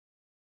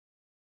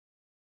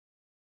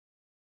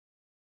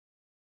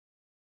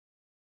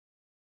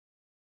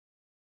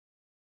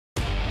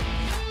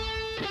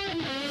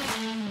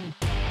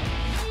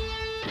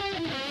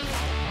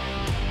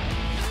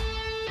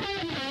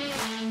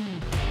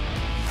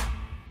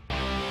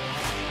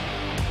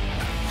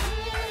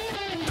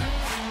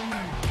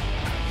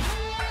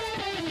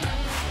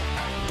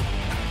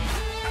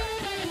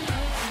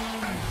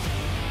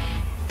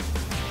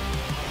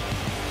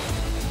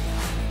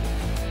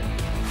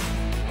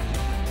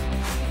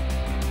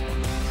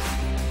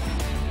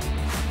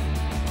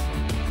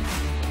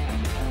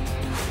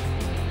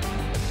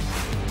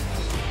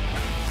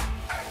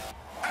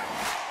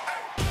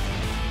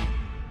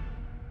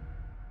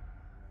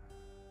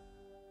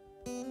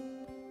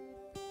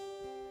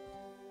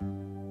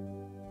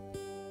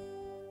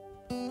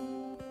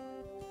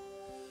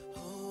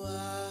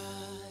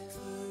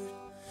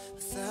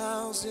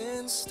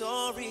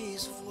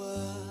stories of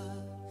what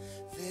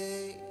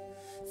they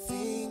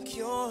think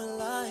you're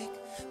like,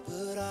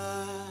 but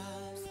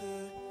I've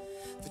heard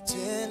the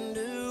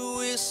tender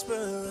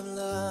whisper of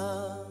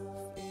love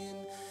in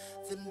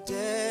the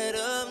dead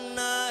of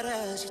night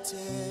as you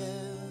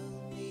tell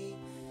me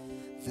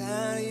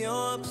that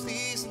you're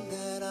pleased and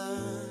that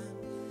I'm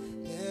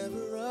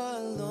never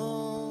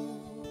alone.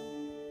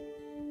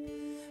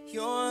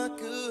 You're a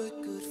good,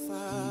 good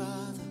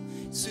father.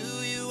 It's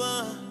who you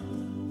are.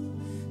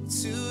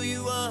 It's who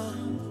you are.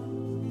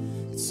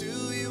 It's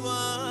who you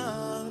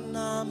are. And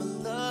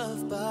I'm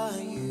loved by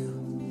you.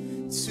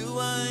 It's who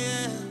I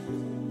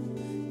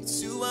am.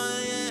 It's who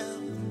I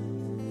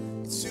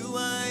am. It's who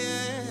I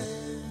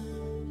am.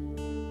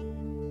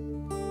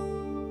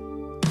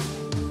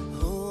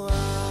 Oh,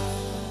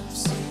 I've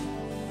seen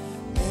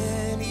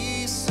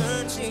many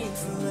searching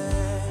for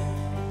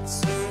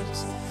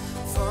answers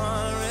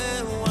far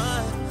and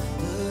wide,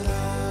 but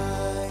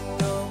I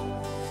know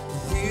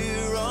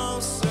we're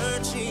all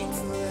searching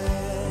for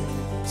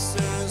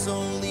answers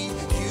only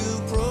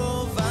you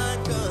provide,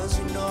 'cause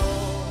you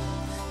know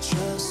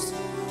just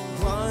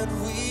what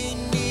we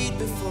need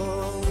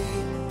before we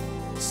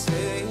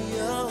say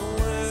a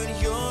word.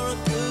 You're a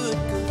good,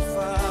 good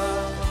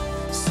father.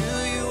 It's who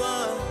you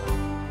are.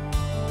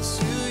 It's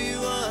who you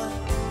are.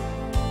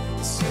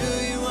 It's who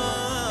you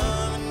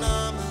are. And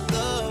I'm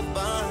loved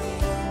by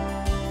you.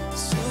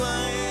 It's who I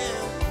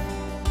am.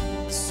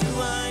 It's who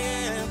I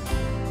am.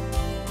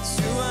 It's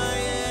who I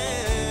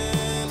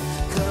am.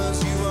 'Cause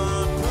you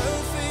are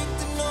perfect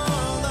in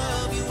all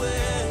of your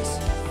ways.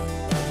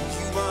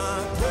 You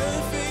are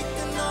perfect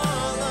in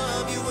all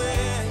of your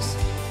ways.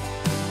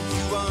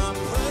 You are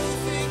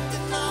perfect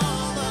in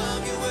all of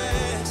your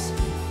ways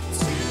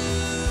to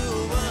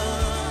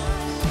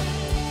us.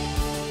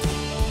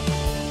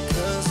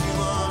 'Cause you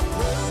are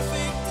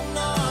perfect in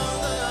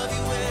all of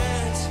your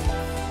ways.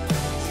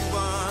 You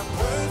are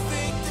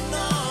perfect in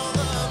all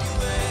of your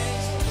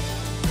ways.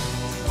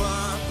 You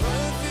are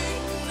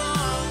perfect in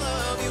all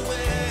of your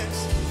ways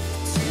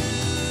to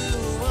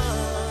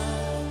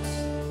us.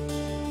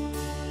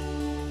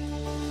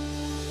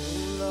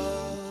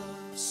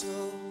 Love so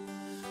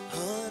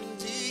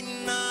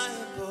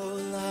undeniable,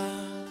 I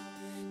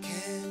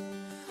can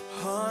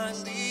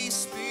hardly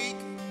speak.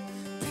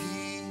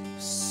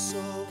 Peace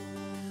so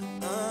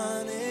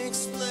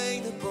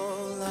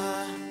unexplainable, I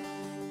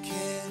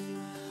can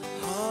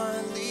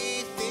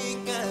hardly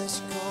think as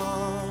you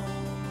call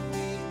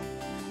me.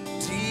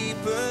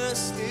 Deeper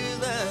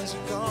still as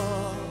you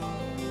call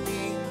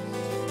me.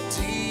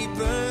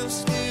 Deeper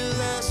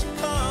still as you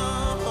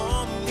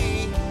call me.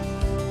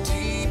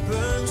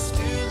 Deeper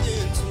still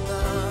into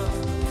love.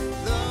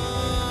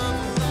 Love,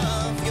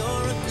 love,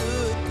 you're a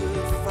good,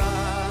 good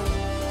father.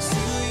 It's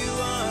who you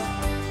are.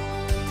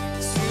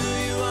 It's who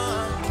you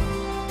are.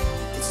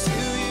 It's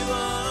who you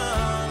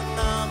are. And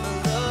I'm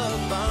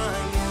loved by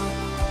you.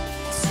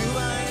 It's who I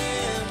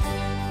am.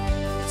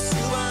 It's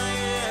who I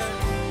am.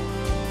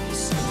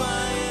 It's who I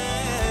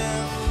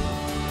am.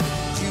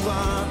 You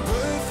are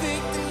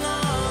perfect in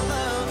all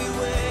of your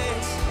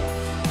ways.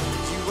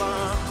 You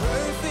are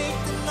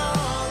perfect in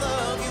all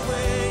of your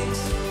ways.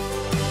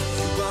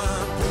 You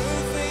are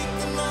perfect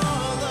in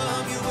all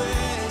of your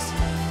ways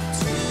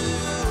to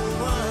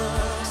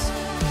us.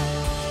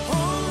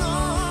 Oh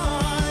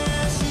Lord,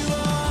 yes, you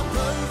are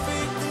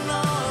perfect in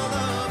all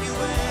of your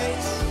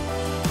ways.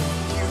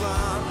 You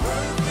are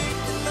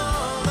perfect in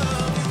all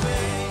of your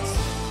ways.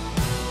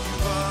 You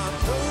are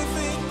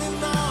perfect in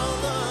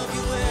all of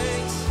your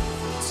ways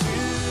to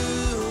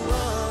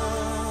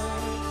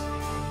us.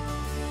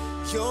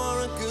 You're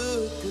a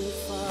good, good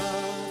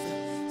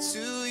father. It's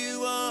who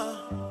you are.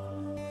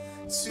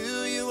 It's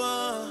who you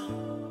are.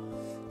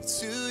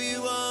 It's who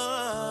you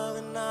are.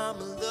 And I'm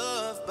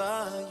loved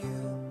by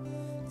you.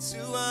 It's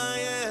who I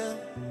am.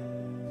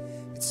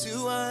 It's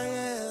who I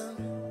am.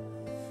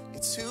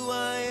 It's who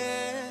I am.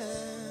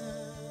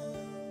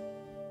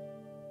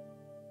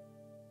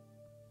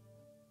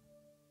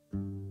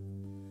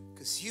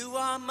 'Cause you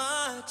are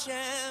my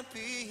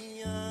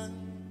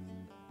champion.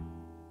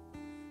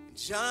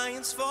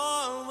 Giants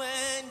fall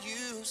when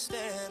you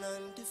stand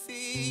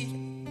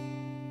undefeated.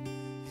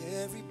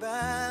 Every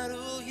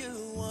battle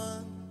you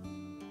won.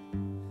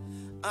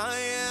 I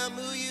am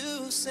who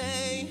you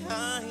say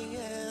I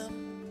am.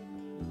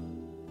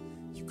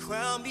 You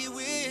crown me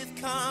with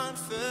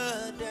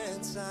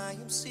confidence. I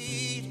am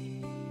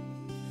seated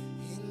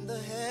in the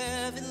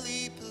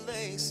heavenly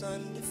place,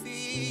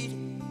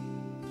 undefeated,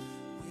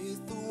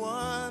 with the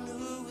one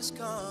who has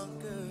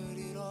conquered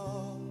it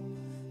all.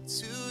 It's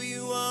who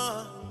you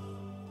are.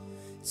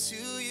 It's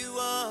who you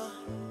are.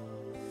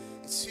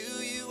 It's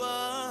who you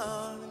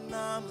are. And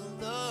I'm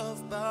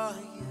loved by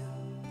you.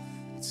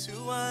 It's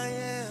who I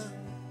am.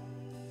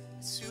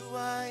 It's who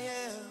I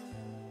am.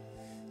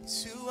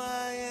 It's who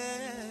I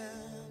am.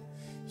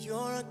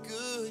 You're a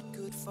good,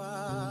 good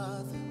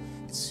father.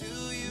 It's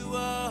who you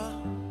are.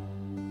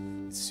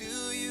 It's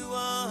who you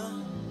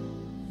are.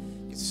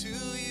 It's who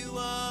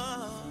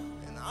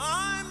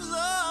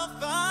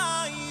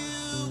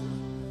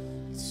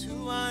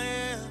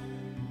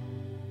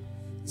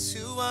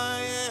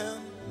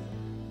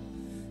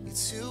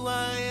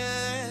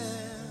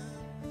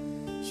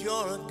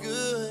You're a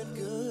good,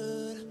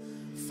 good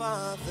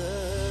Father.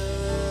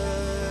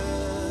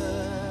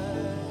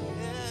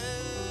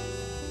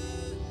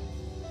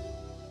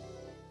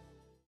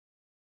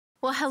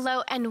 Well,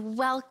 hello and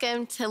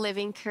welcome to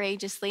Living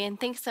Courageously, and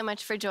thanks so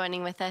much for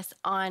joining with us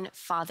on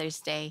Father's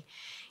Day.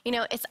 You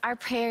know, it's our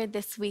prayer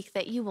this week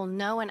that you will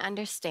know and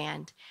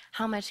understand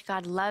how much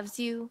God loves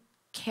you,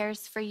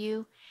 cares for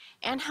you,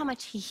 and how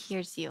much he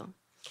hears you.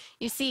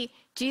 You see,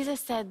 Jesus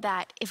said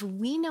that if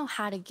we know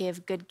how to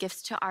give good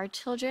gifts to our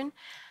children,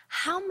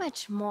 how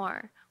much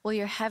more will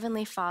your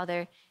heavenly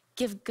Father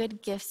give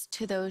good gifts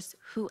to those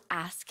who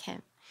ask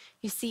him?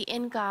 You see,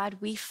 in God,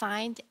 we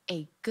find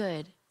a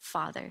good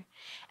Father.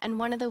 And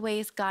one of the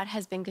ways God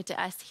has been good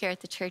to us here at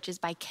the church is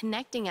by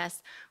connecting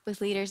us with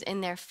leaders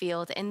in their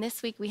field. And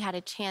this week we had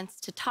a chance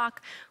to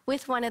talk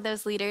with one of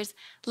those leaders.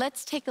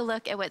 Let's take a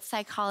look at what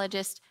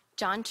psychologist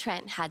John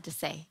Trent had to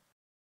say.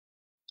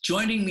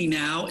 Joining me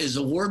now is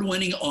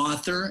award-winning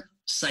author,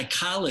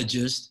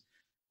 psychologist,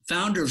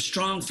 founder of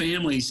Strong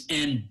Families,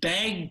 and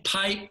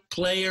bagpipe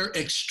player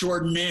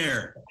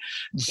extraordinaire,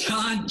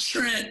 John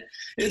Trent.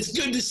 It's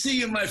good to see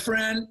you, my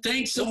friend.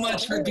 Thanks so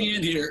much for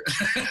being here.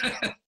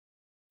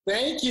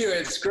 Thank you.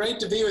 It's great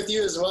to be with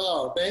you as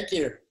well. Thank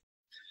you.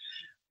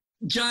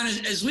 John,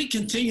 as we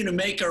continue to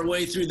make our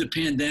way through the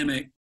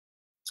pandemic,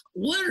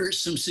 what are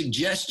some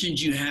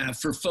suggestions you have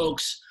for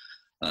folks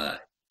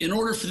in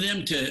order for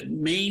them to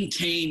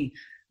maintain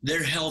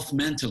their health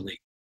mentally?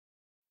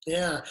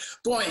 Yeah.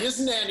 Boy,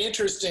 isn't that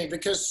interesting?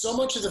 Because so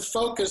much of the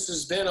focus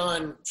has been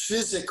on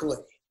physically,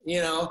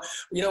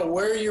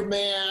 wear your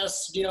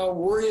mask,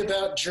 worry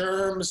about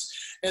germs.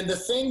 And the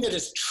thing that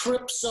has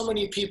tripped so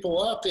many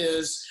people up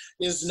is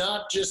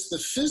not just the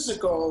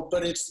physical,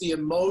 but it's the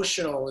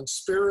emotional and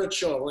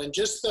spiritual and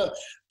just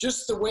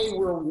the way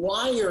we're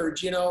wired.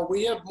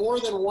 We have more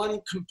than one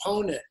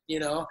component,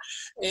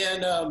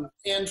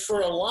 and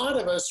for a lot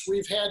of us,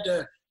 we've had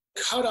to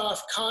cut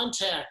off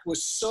contact with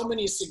so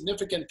many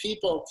significant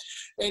people.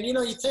 And, you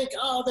think,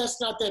 oh, that's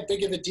not that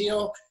big of a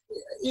deal.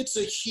 It's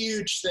a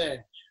huge thing.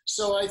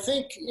 So I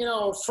think,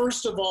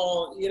 first of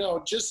all,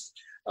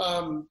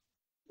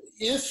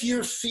 if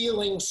you're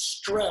feeling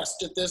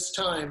stressed at this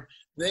time,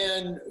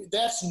 then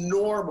that's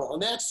normal.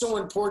 And that's so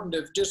important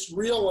to just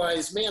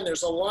realize, man,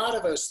 there's a lot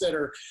of us that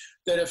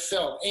have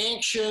felt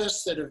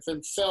anxious, that have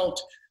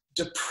felt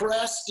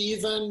depressed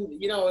even.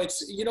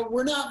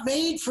 We're not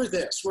made for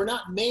this. We're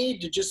not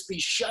made to just be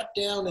shut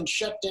down and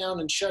shut down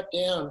and shut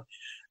down.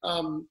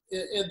 And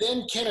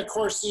then Ken, of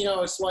course,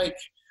 it's like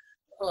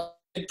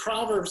in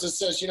Proverbs it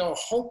says,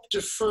 hope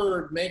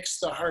deferred makes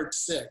the heart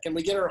sick. And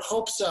we get our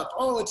hopes up.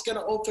 Oh, it's going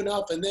to open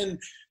up, and then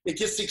it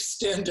gets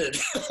extended.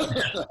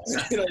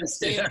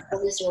 Stay in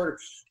place order.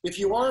 If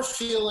you are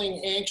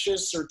feeling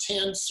anxious or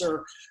tense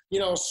or,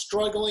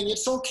 struggling,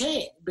 it's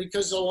okay,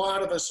 because a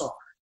lot of us are.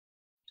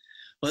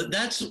 Well,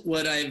 that's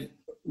what I've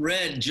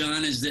read,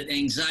 John, is that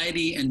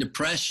anxiety and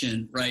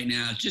depression right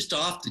now is just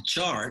off the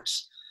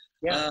charts.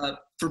 Yeah.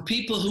 For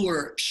people who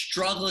are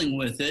struggling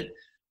with it,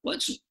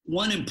 what's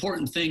one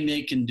important thing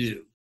they can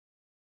do?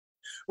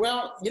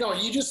 Well,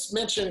 you just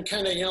mentioned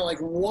kind of, like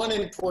one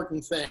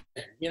important thing,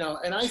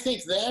 and I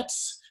think that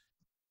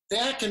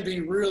can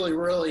be really,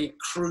 really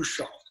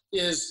crucial.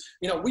 Is,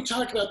 we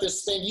talk about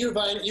this thing, you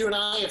and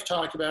I have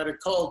talked about it,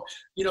 called,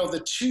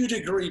 the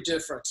 2-degree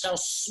difference, how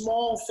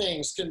small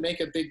things can make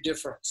a big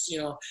difference,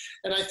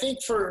 and I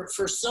think for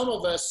some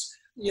of us,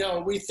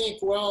 we think,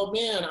 well,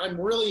 man,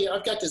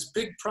 I've got this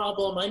big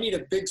problem, I need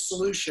a big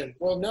solution.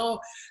 Well, no,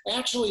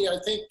 actually, I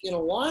think in a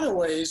lot of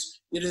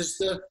ways, it is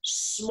the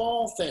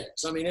small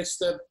things. I mean, it's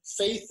the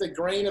faith, the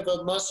grain of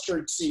a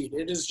mustard seed.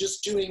 It is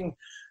doing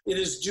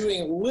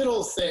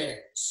little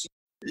things.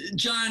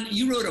 John,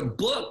 you wrote a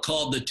book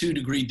called The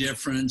 2-Degree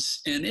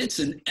Difference, and it's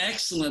an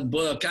excellent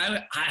book.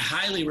 I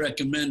highly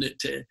recommend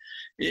it.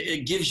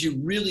 It gives you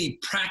really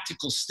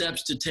practical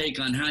steps to take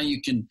on how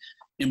you can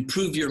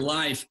improve your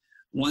life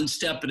one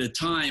step at a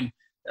time.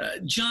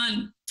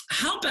 John,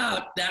 how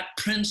about that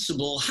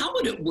principle? How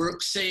would it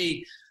work,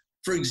 say,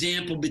 for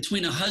example,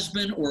 between a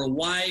husband or a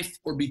wife,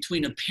 or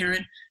between a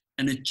parent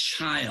and a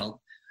child?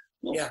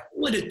 What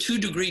would a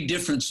 2-degree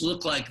difference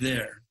look like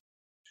there?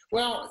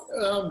 Well,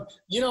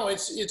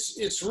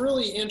 it's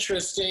really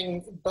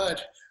interesting,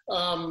 but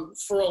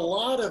for a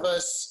lot of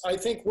us, I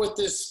think what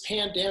this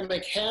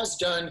pandemic has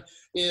done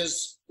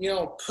is,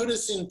 put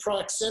us in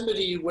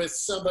proximity with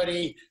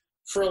somebody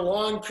for a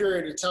long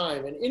period of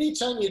time. And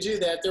anytime you do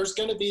that, there's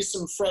going to be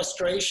some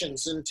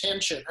frustrations and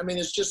tension. I mean,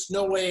 there's just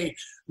no way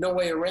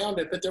around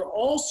it, but there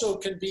also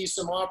can be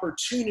some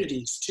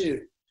opportunities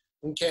too.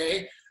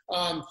 Okay.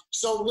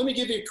 So let me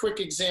give you a quick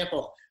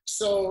example.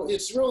 So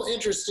it's real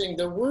interesting.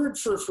 The word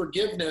for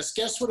forgiveness,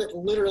 guess what it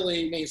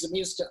literally means? It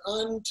means to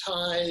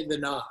untie the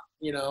knot,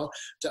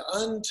 to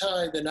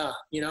untie the knot,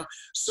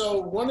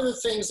 So one of the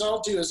things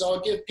I'll do is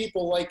I'll give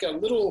people like a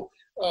little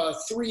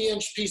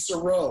 3-inch piece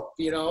of rope,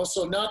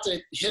 so not to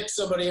hit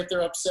somebody if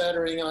they're upset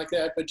or anything like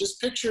that, but just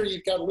picture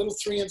you've got a little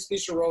 3-inch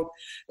piece of rope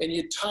and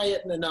you tie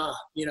it in a knot,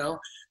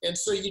 and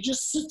so you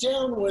just sit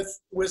down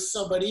with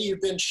somebody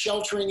you've been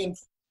sheltering in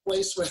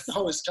place with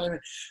all this time and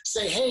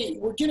say, hey,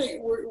 we're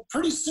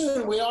pretty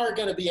soon we are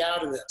going to be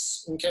out of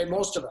this. Okay.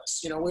 Most of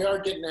us, we are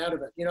getting out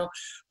of it,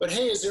 but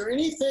hey, is there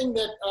anything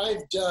that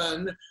I've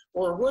done,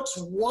 or what's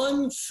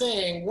one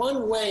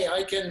way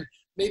I can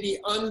maybe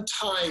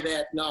untie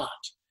that knot?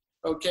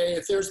 Okay,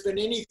 if there's been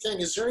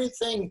anything, is there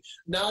anything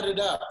knotted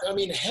up? I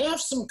mean,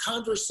 have some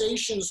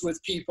conversations with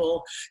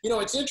people.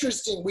 It's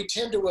interesting. We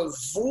tend to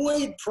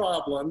avoid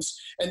problems,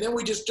 and then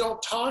we just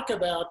don't talk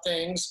about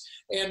things.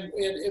 And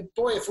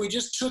boy, if we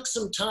just took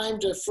some time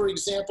to, for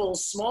example, a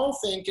small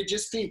thing could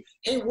just be,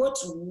 hey,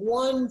 what's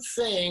one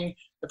thing?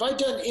 Have I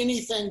done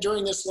anything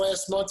during this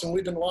last month and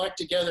we've been locked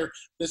together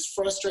that's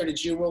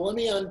frustrated you? Well, let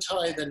me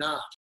untie the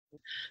knot.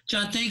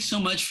 John, thanks so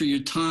much for your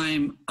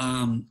time.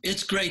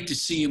 It's great to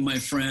see you, my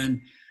friend.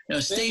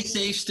 Stay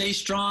safe, stay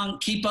strong,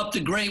 keep up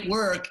the great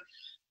work.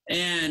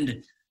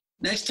 And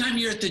next time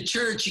you're at the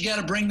church, you got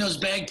to bring those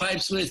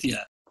bagpipes with you.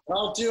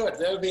 I'll do it.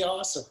 That would be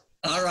awesome.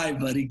 All right,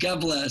 buddy.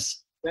 God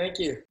bless. Thank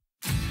you.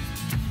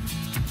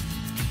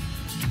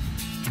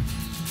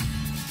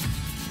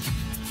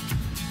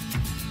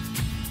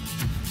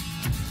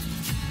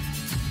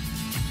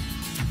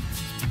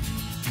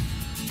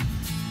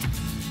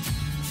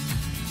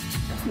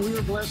 We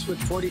were blessed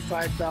with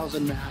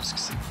 45,000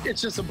 masks.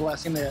 It's just a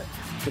blessing that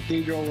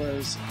Cathedral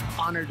was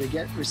honored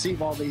to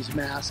receive all these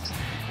masks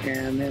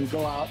and then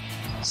go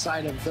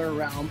outside of their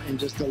realm and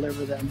just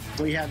deliver them.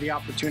 We had the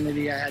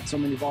opportunity. I had so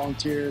many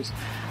volunteers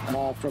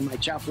from my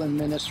chaplain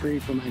ministry,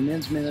 from my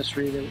men's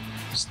ministry that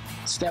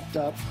stepped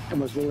up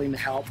and was willing to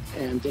help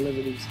and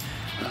deliver these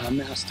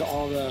masks to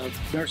all the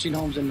nursing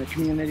homes in the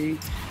community.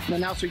 And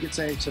then also we could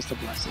say it's just a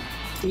blessing.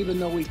 Even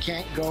though we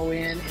can't go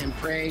in and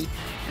pray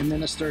and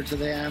minister to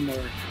them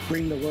or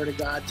bring the word of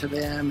God to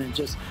them and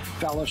just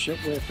fellowship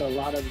with a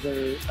lot of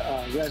their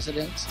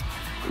residents,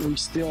 we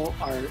still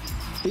are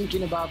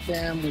thinking about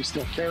them, we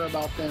still care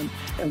about them,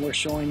 and we're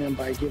showing them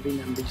by giving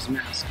them these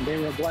masks. They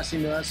were a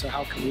blessing to us, so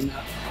how can we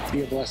not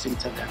be a blessing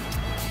to them?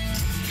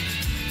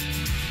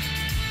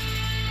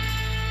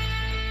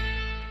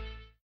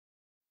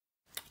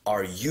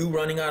 Are you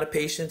running out of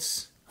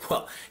patience?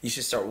 Well, you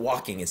should start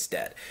walking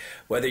instead.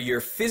 Whether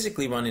you're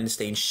physically running to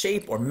stay in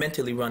shape or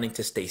mentally running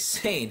to stay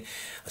sane,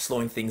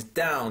 slowing things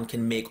down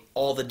can make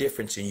all the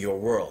difference in your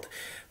world.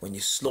 When you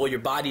slow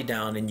your body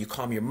down and you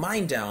calm your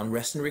mind down,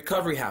 rest and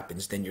recovery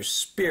happens. Then your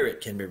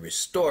spirit can be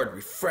restored,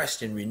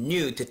 refreshed, and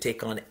renewed to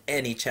take on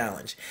any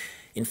challenge.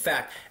 In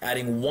fact,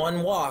 adding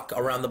one walk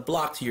around the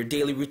block to your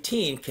daily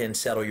routine can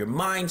settle your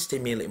mind,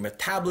 stimulate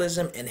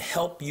metabolism, and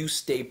help you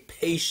stay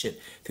patient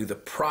through the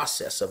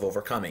process of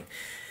overcoming.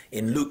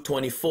 In Luke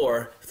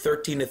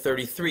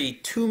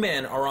 24:13-33, two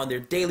men are on their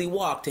daily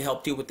walk to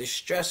help deal with the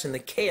stress and the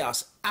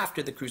chaos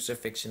after the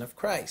crucifixion of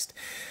Christ.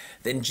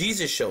 Then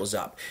Jesus shows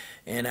up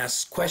and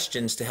asks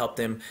questions to help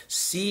them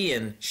see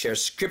and share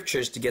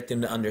scriptures to get them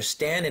to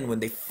understand. And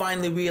when they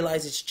finally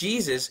realize it's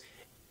Jesus,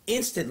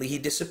 instantly he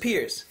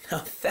disappears.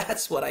 Now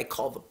that's what I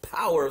call the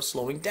power of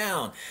slowing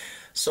down.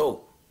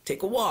 So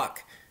take a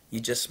walk. You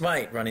just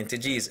might run into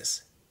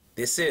Jesus.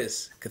 This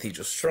is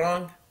Cathedral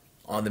Strong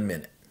on the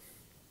Minute.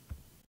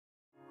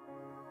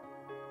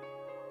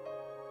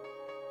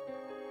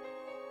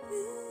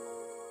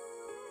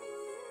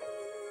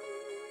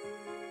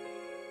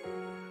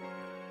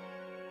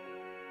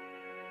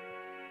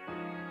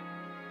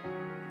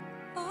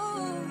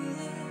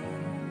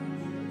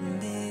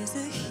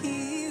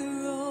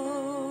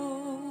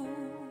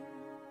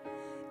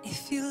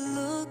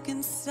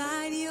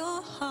 Inside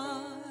your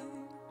heart,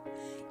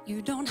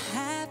 you don't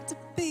have to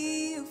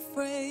be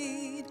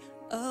afraid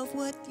of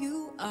what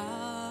you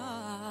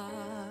are.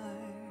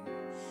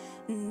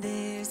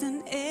 There's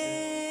an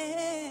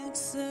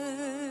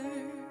answer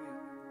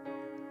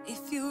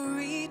if you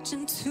reach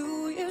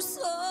into your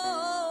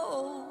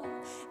soul,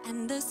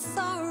 and the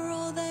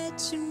sorrow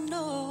that you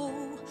know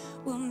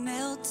will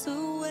melt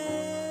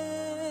away.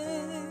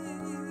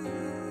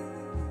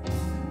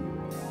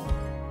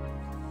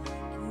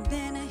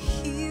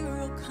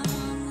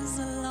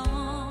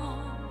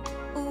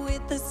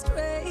 The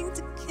strength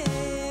to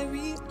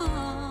carry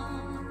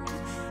on,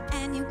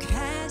 and you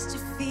cast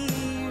your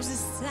fears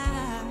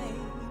aside,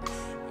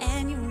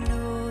 and you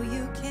know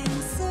you can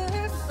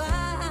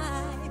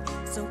survive.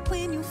 So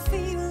when you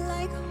feel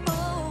like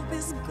hope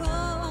is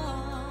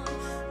gone,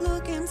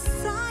 look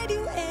inside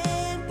you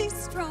and be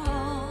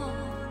strong,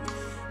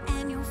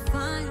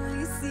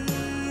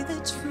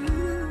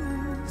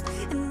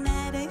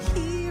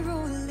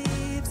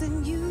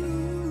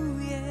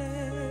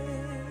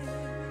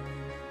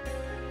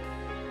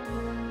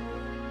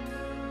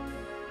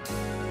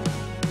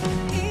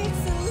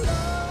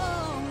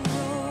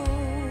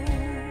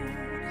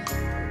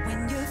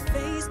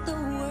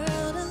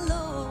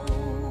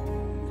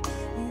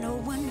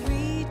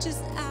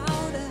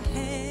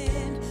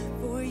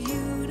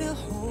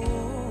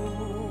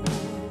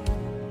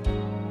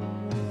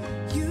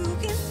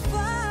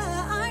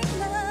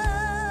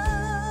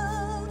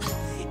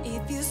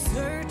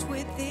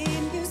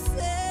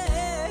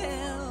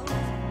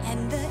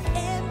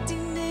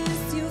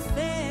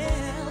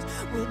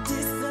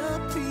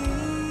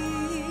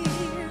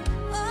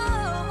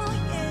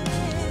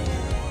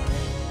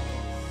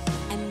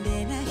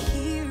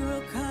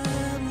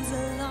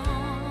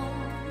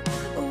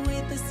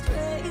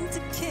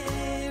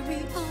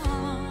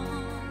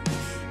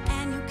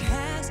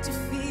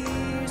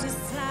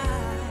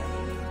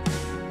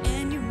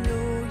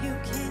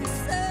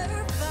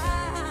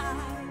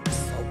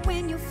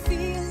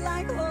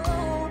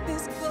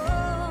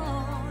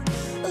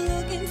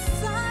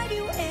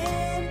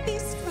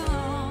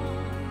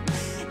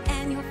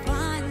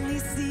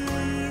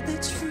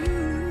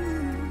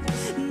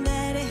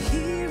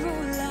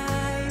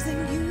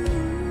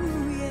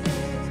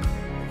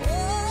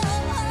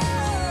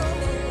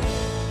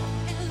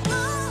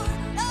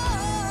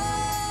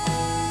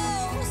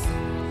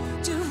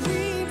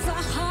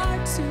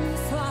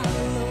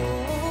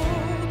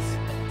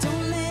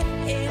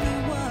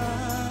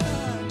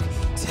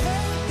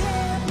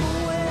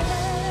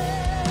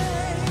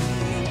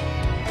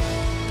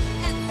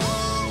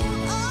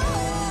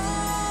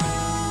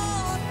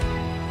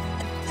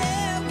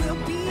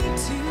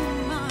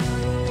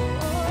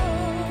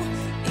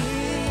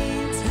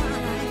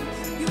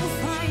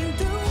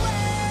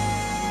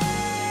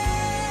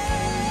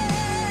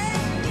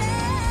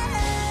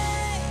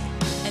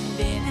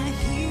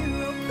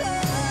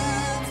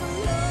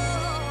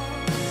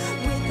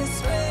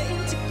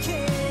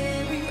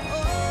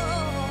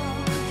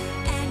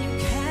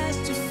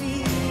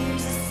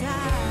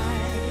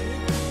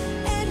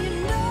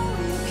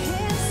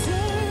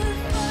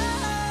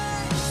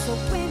 So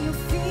when you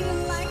feel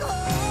like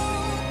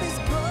hope is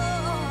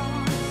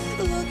gone,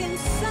 look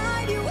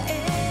inside you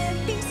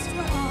and be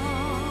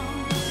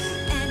strong,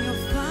 and you'll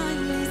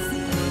finally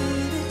see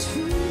the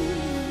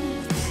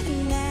truth,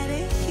 and that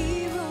a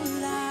hero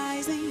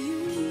lies in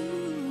you.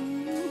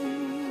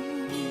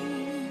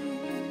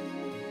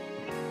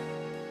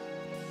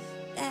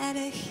 That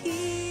a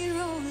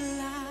hero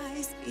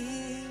lies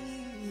in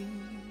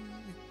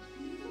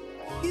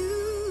you.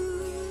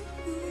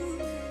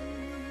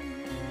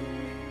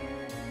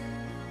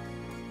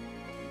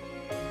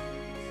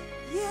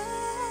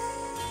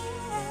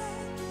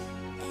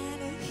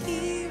 And a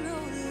hero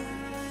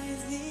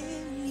lies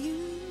in you.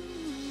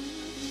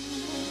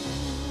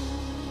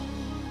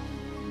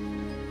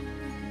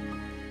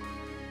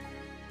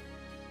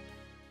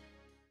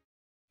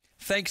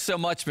 Thanks so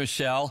much,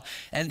 Michelle.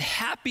 And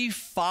happy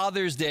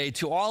Father's Day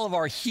to all of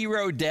our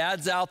hero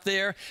dads out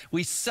there.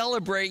 We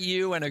celebrate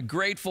you and are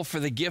grateful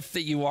for the gift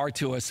that you are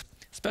to us.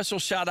 Special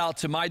shout out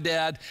to my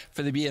dad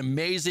for the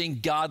amazing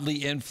godly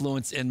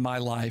influence in my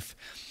life.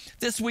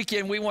 This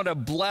weekend, we want to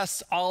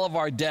bless all of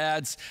our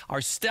dads,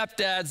 our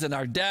stepdads and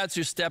our dads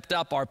who stepped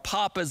up, our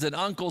papas and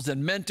uncles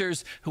and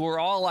mentors who are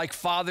all like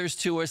fathers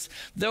to us,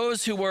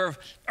 those who were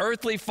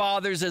earthly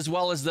fathers as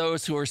well as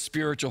those who are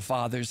spiritual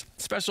fathers.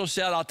 Special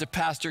shout out to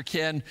Pastor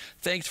Ken.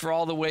 Thanks for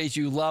all the ways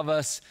you love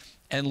us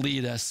and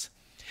lead us.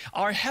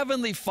 Our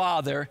Heavenly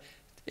Father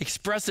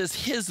expresses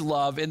his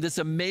love in this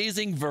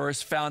amazing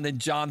verse found in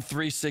John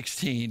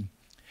 3:16.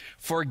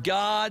 For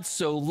God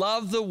so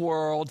loved the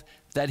world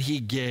that he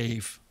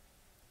gave.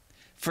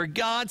 For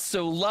God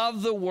so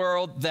loved the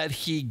world that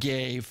he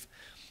gave.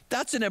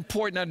 That's an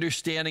important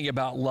understanding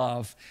about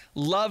love.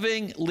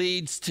 Loving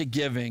leads to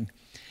giving.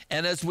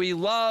 And as we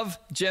love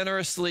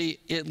generously,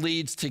 it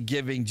leads to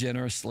giving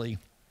generously.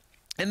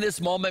 In this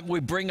moment,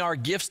 we bring our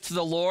gifts to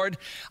the Lord.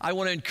 I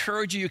want to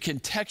encourage you, you can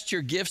text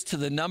your gifts to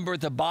the number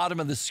at the bottom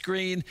of the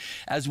screen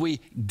as we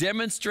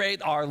demonstrate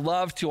our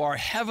love to our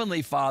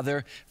Heavenly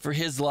Father for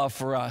his love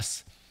for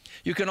us.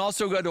 You can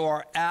also go to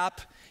our app.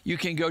 You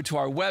can go to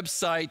our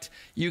website.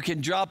 You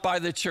can drop by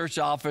the church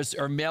office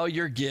or mail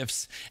your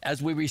gifts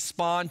as we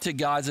respond to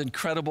God's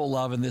incredible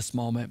love in this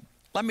moment.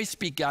 Let me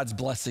speak God's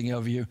blessing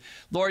over you.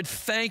 Lord,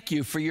 thank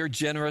you for your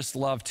generous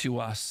love to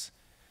us.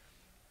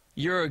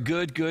 You're a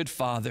good, good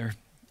Father.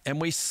 And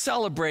we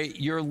celebrate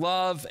your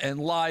love and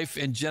life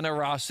and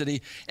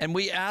generosity. And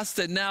we ask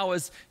that now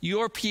as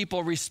your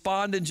people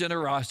respond in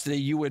generosity,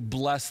 you would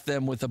bless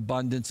them with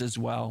abundance as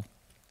well.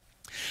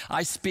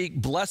 I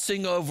speak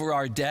blessing over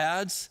our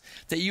dads,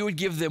 that you would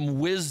give them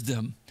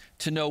wisdom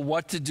to know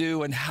what to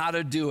do and how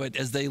to do it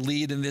as they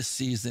lead in this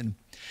season.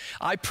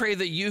 I pray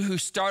that you who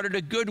started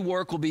a good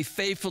work will be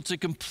faithful to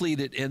complete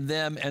it in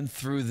them and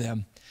through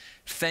them.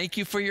 Thank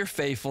you for your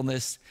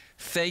faithfulness.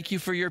 Thank you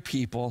for your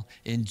people.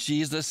 In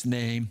Jesus'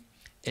 name,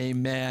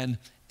 amen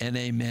and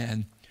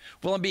amen.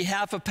 Well, on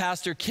behalf of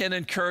Pastor Ken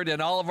and Kurt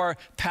and all of our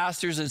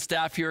pastors and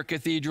staff here at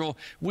Cathedral,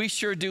 we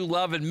sure do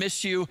love and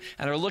miss you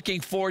and are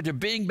looking forward to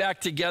being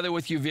back together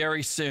with you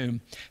very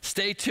soon.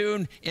 Stay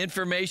tuned.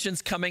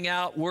 Information's coming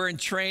out. We're in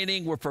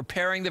training. We're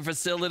preparing the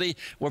facility.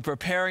 We're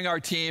preparing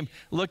our team.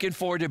 Looking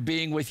forward to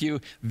being with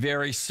you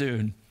very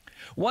soon.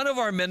 One of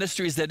our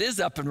ministries that is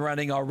up and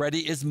running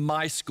already is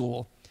My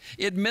School.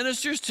 It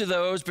ministers to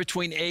those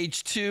between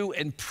age 2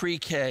 and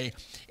pre-K.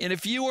 And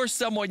if you or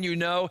someone you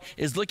know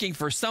is looking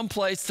for some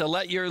place to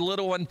let your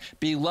little one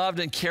be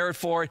loved and cared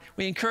for,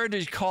 we encourage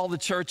you to call the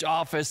church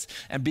office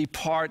and be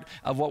part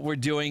of what we're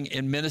doing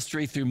in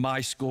ministry through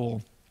My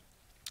School.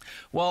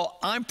 Well,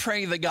 I'm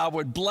praying that God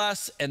would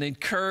bless and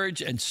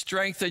encourage and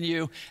strengthen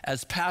you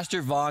as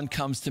Pastor Vaughn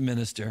comes to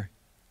minister.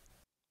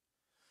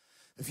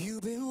 Have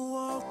you been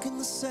walking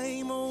the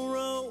same old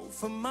road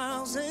for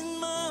miles and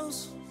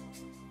miles?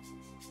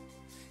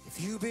 If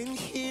you've been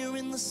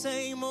hearing the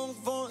same old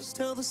voice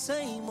tell the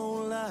same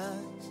old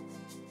lies,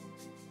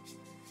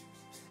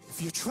 if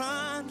you're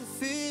trying to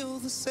fill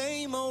the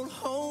same old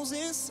holes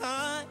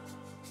inside,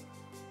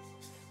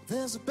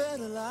 there's a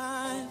better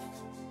life.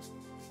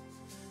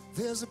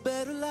 There's a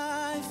better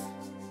life.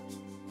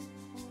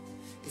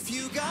 If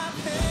you got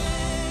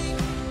pain,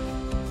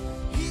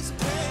 he's a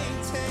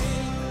pain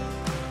taker.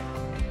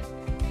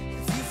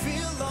 If you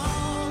feel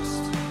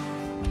lost,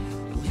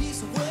 well,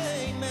 he's a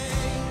way maker.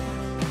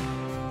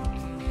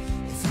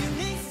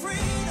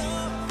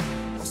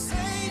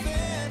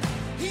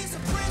 He's a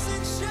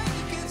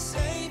prison-shaking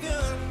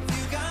savior. If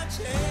you got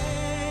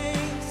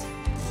chains,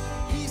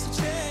 he's a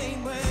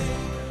chain breaker.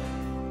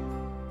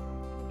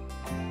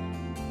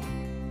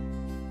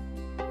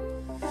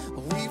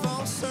 We've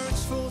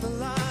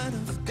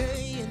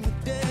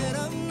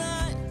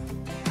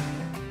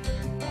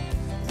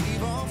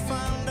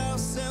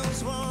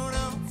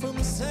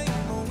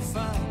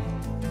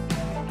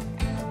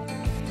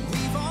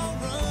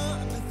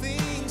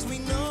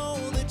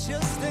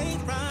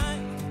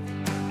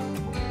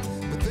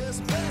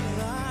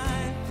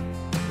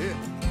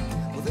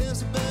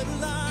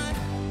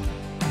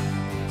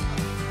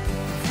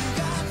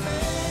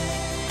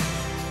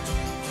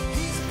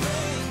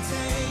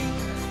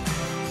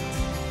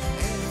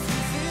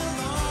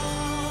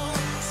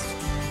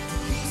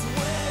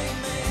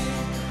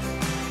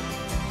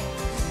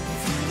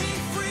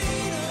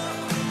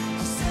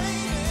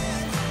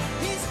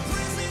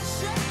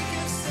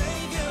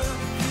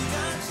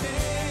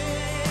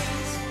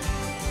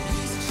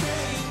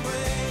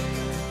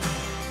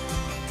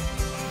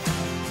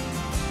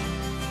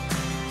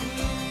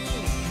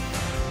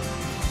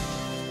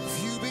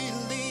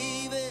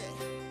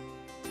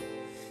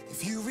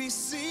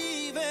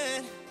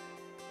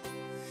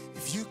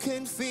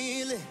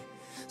feel it,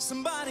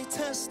 somebody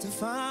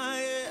testify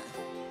it.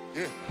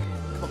 Yeah.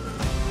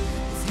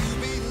 If you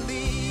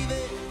believe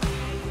it,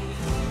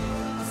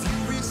 if you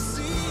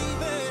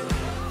receive it,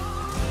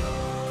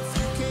 if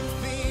you can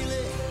feel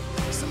it,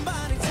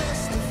 somebody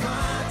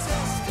testify,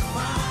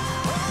 testify.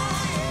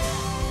 Oh yeah.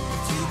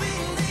 If you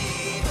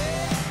believe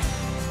it,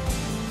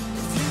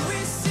 if you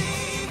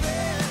receive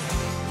it,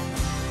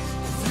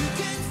 if you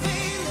can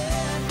feel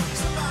it,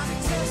 somebody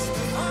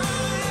testify.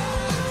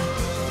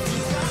 If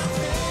you got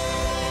pain,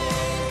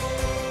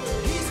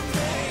 he's a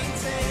pain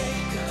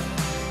taker.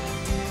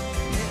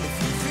 And if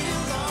you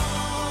feel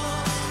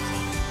lost,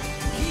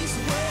 he's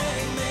a way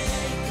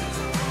maker.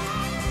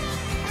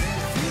 And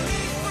if you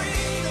need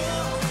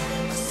freedom,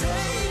 a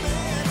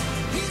saving,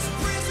 he's a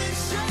prison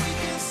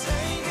shaking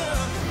savior.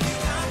 You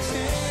got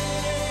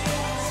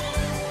chains,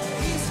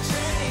 he's a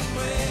chain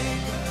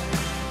breaker.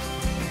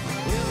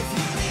 Well, if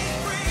you need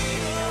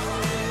freedom,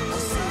 a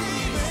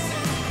saving,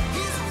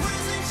 he's a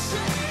prison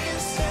shaking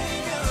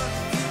savior.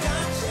 You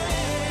got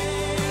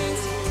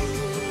chains,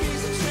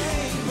 he's a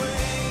chain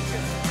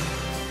breaker.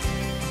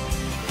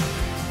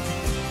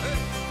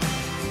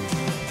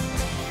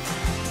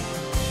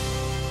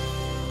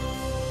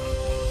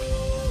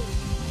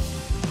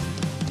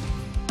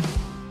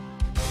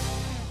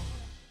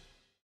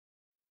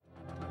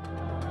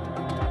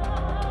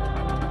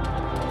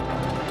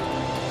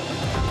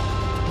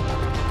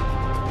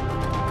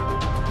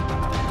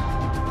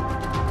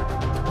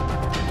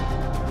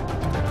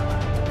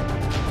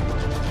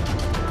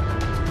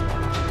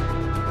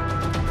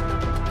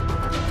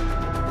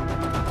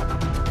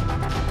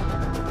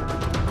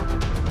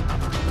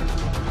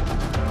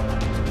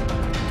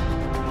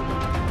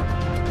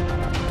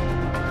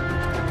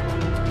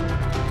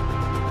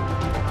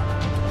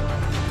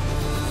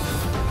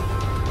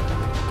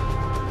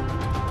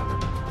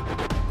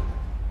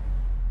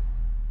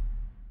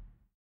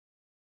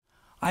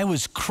 I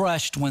was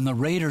crushed when the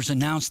Raiders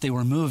announced they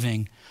were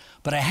moving,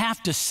 but I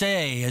have to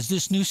say, as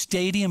this new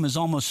stadium is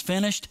almost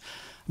finished,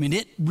 I mean,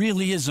 it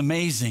really is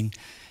amazing.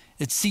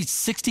 It seats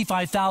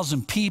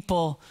 65,000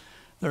 people.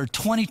 There are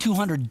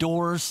 2,200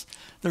 doors.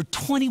 There are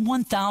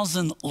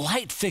 21,000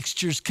 light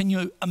fixtures. Can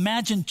you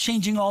imagine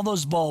changing all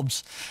those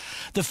bulbs?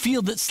 The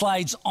field that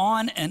slides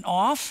on and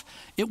off,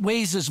 it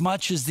weighs as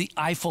much as the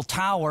Eiffel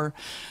Tower.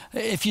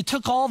 If you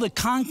took all the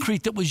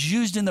concrete that was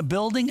used in the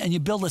building and you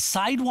build a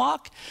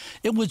sidewalk,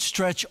 it would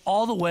stretch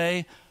all the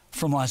way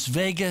from Las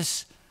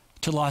Vegas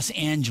to Los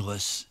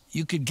Angeles.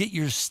 You could get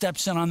your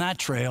steps in on that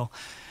trail.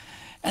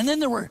 And then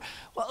there were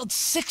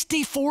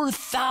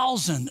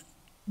 64,000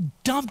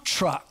 dump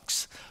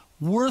trucks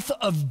worth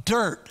of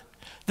dirt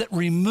that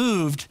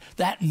removed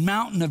that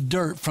mountain of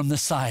dirt from the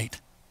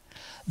site.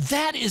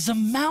 That is a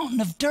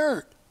mountain of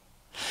dirt.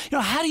 You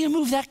know, how do you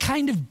move that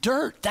kind of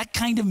dirt, that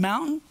kind of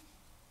mountain?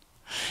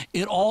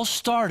 It all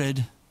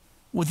started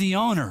with the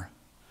owner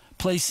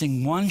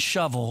placing one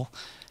shovel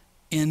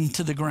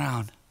into the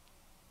ground.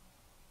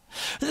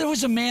 There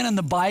was a man in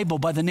the Bible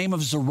by the name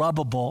of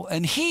Zerubbabel,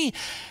 and he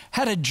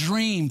had a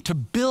dream to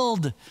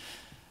build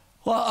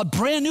a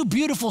brand new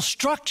beautiful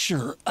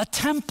structure, a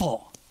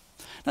temple.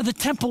 Now, the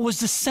temple was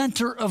the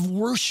center of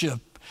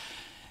worship.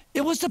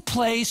 It was the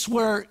place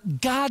where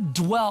God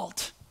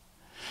dwelt.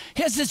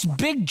 He has this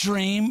big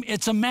dream.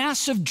 It's a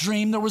massive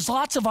dream. There was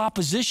lots of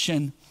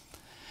opposition.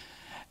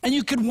 And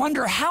you could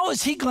wonder,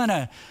 how's he going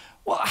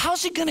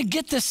to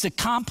get this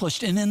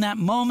accomplished? And in that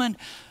moment,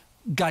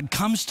 God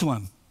comes to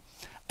him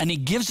and he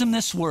gives him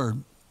this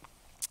word.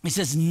 He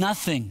says,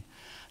 nothing,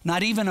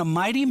 not even a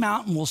mighty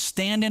mountain will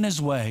stand in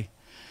his way.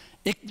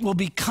 It will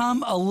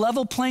become a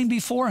level plain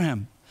before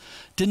him.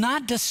 Do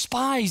not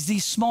despise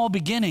these small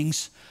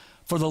beginnings,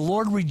 for the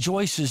Lord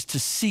rejoices to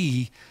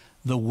see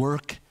the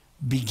work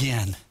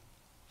begin.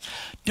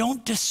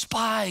 Don't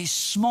despise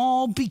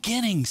small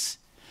beginnings.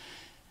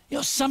 You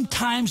know,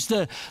 sometimes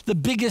the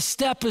biggest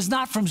step is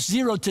not from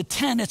 0 to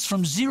 10, it's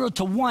from 0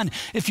 to 1.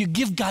 If you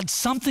give God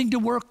something to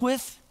work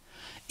with,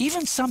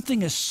 even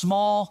something as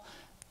small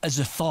as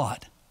a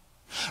thought.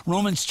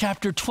 Romans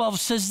chapter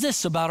 12 says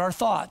this about our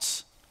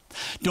thoughts.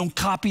 Don't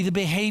copy the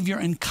behavior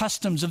and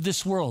customs of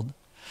this world,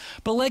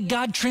 but let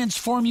God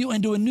transform you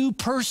into a new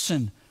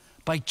person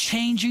by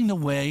changing the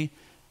way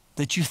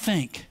that you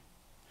think.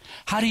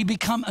 How do you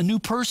become a new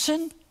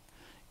person?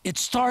 It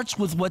starts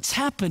with what's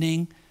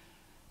happening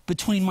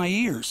between my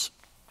ears.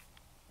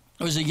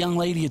 There was a young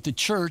lady at the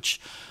church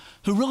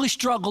who really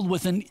struggled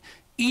with an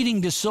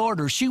eating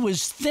disorder. She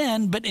was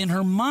thin, but in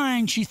her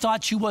mind, she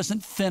thought she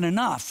wasn't thin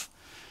enough.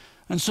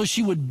 And so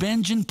she would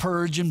binge and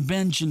purge and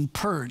binge and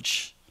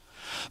purge.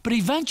 But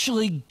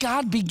eventually,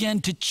 God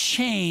began to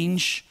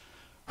change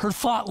her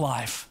thought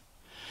life.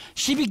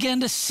 She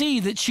began to see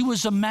that she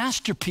was a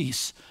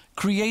masterpiece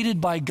created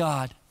by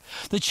God,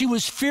 that she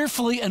was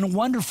fearfully and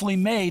wonderfully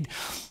made,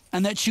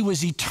 and that she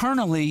was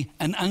eternally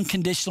and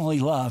unconditionally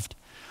loved.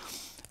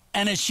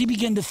 And as she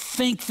began to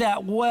think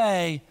that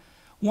way,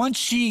 once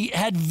she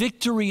had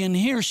victory in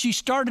here, she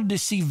started to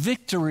see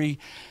victory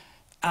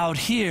out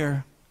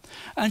here.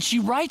 And she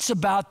writes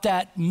about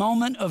that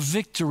moment of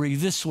victory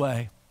this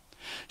way.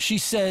 She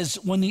says,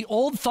 when the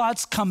old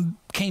thoughts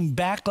came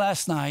back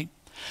last night,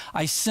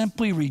 I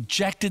simply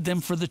rejected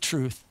them for the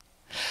truth.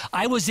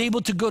 I was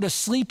able to go to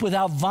sleep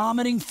without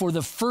vomiting for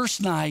the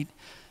first night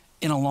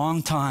in a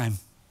long time.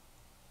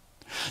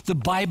 The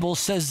Bible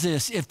says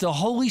this: if the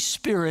Holy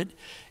Spirit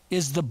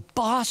is the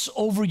boss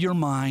over your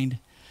mind,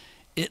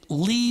 it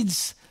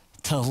leads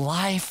to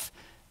life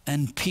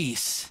and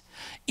peace.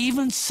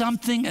 Even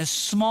something as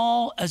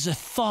small as a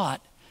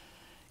thought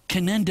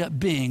can end up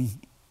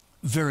being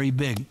very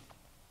big.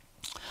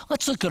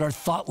 Let's look at our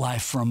thought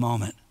life for a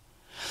moment.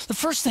 The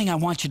first thing I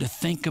want you to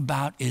think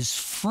about is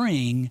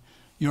freeing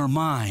your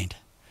mind.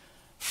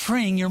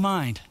 Freeing your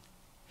mind.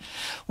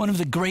 One of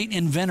the great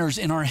inventors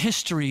in our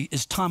history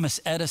is Thomas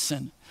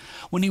Edison.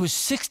 When he was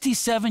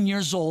 67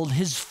 years old,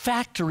 his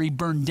factory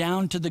burned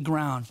down to the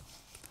ground.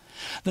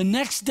 The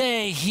next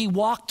day, he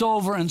walked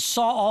over and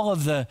saw all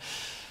of the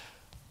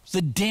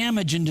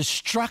damage and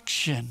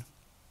destruction.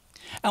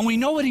 And we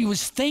know what he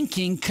was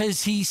thinking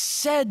because he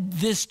said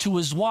this to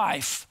his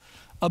wife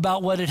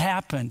about what had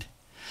happened.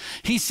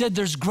 He said,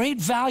 there's great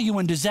value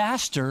in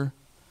disaster.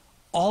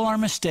 All our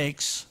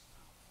mistakes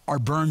are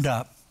burned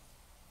up.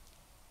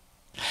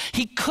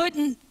 He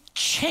couldn't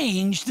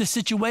change the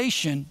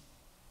situation,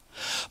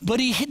 but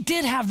he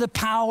did have the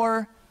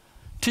power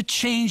to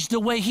change the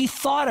way he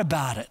thought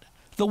about it,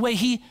 the way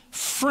he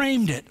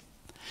framed it.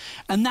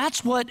 And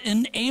that's what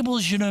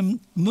enables you to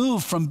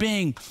move from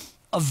being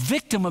a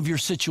victim of your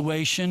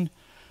situation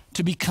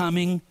to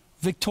becoming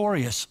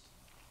victorious.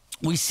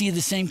 We see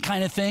the same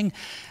kind of thing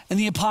in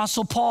the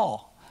Apostle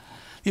Paul.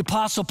 The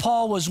Apostle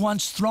Paul was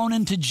once thrown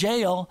into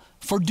jail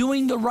for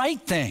doing the right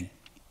thing.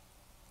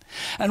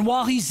 And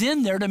while he's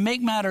in there, to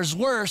make matters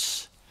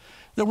worse,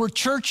 there were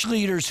church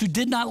leaders who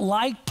did not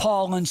like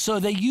Paul, and so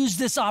they used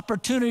this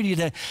opportunity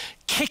to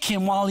kick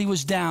him while he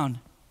was down.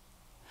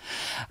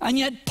 And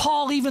yet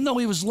Paul, even though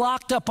he was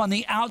locked up on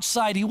the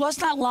outside, he was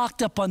not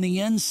locked up on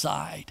the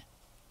inside.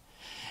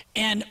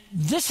 And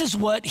this is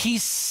what he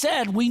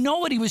said. We know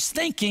what he was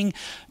thinking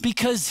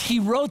because he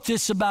wrote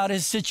this about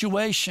his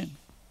situation.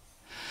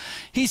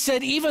 He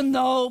said, even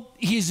though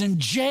he's in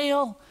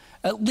jail,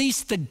 at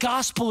least the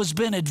gospel has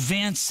been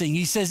advancing.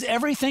 He says,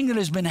 everything that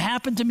has been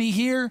happened to me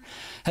here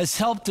has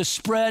helped to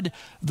spread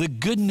the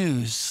good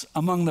news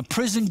among the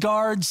prison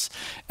guards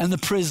and the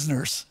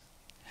prisoners.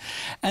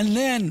 And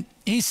then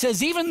he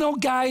says, even though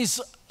guys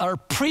are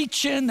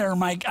preaching,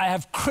 I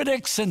have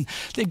critics and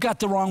they've got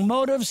the wrong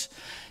motives.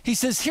 He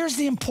says, here's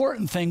the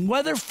important thing.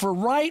 Whether for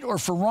right or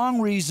for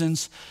wrong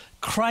reasons,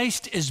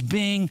 Christ is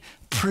being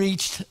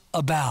preached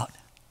about.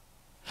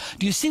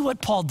 Do you see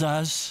what Paul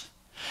does?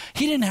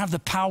 He didn't have the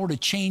power to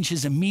change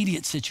his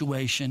immediate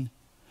situation,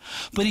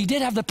 but he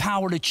did have the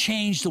power to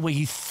change the way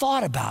he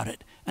thought about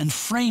it and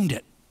framed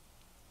it.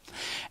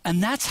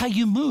 And that's how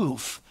you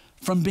move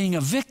from being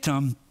a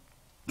victim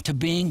to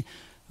being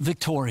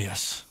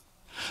victorious.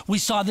 We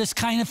saw this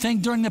kind of thing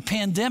during the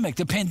pandemic.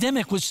 The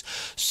pandemic was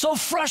so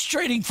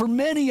frustrating for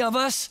many of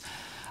us.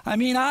 I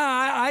mean,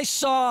 I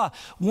saw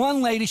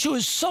one lady, she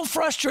was so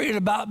frustrated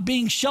about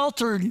being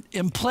sheltered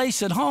in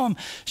place at home.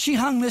 She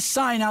hung this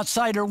sign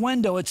outside her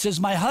window. It says,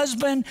 my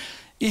husband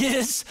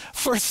is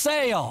for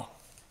sale.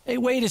 Hey,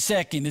 wait a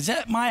second. Is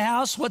that my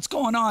house? What's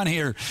going on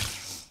here?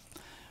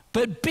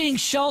 But being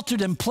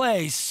sheltered in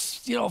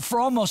place,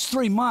 for almost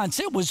 3 months,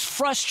 it was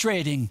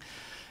frustrating.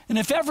 And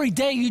if every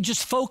day you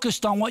just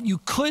focused on what you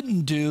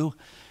couldn't do,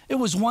 it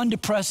was one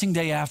depressing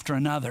day after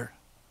another.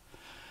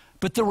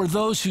 But there were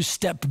those who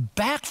stepped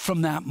back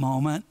from that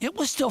moment. It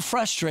was still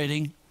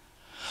frustrating,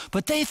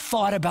 but they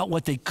thought about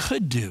what they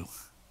could do.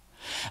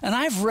 And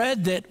I've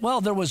read that,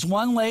 there was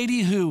one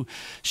lady who,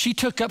 she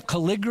took up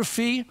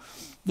calligraphy.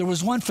 There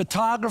was one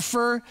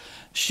photographer.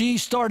 She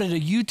started a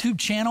YouTube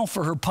channel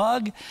for her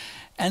pug.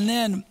 And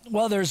then,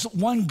 there's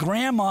one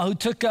grandma who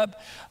took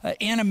up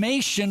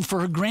animation for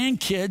her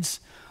grandkids.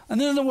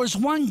 And then there was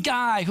one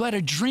guy who had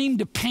a dream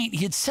to paint.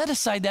 He had set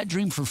aside that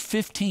dream for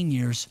 15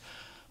 years.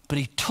 But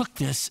he took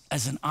this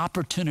as an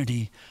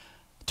opportunity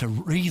to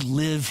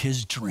relive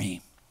his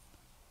dream.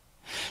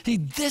 See,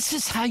 this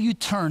is how you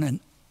turn an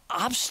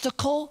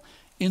obstacle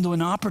into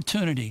an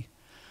opportunity,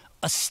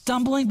 a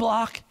stumbling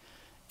block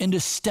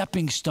into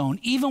stepping stone.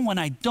 Even when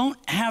I don't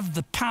have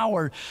the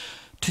power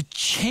to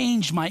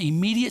change my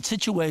immediate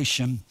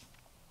situation,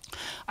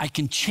 I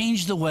can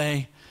change the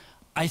way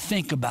I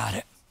think about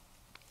it.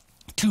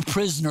 Two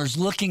prisoners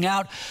looking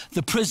out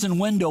the prison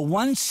window.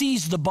 One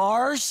sees the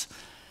bars,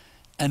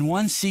 and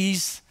one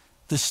sees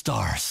the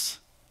stars.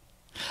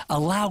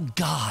 Allow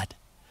God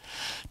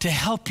to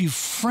help you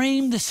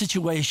frame the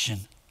situation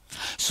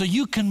so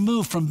you can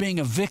move from being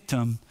a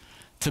victim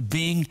to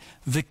being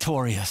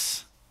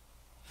victorious.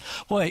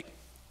 Boy,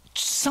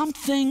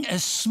 something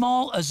as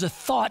small as a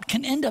thought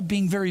can end up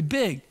being very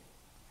big.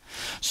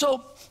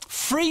 So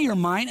free your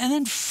mind and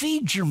then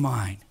feed your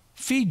mind.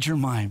 Feed your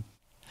mind.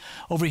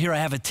 Over here I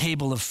have a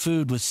table of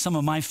food with some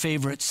of my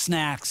favorite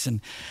snacks, and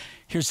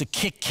here's a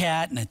Kit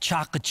Kat and a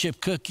chocolate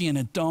chip cookie and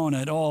a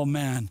donut. Oh,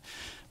 man.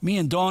 Me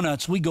and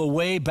donuts, we go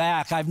way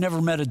back. I've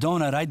never met a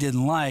donut I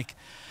didn't like.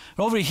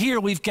 Over here,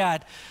 we've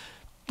got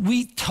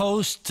wheat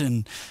toast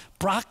and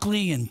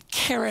broccoli and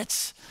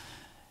carrots.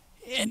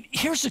 And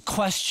here's a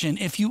question.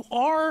 If you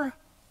are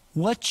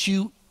what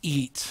you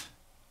eat,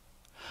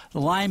 the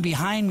line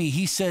behind me,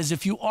 he says,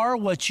 if you are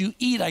what you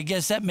eat, I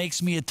guess that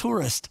makes me a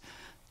tourist.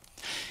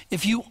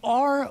 If you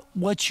are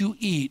what you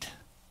eat,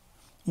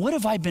 what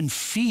have I been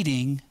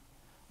feeding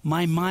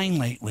my mind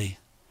lately?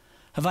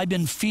 Have I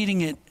been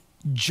feeding it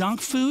junk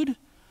food,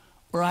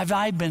 or have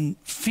I been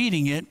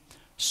feeding it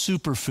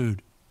superfood?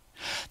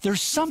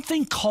 There's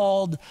something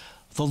called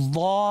the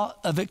law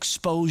of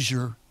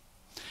exposure.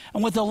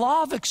 And what the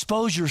law of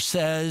exposure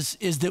says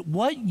is that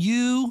what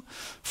you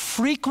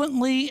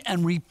frequently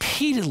and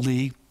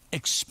repeatedly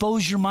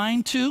expose your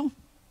mind to,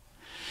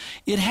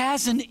 it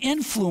has an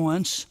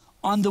influence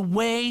on the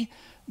way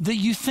that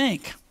you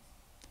think.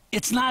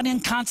 It's not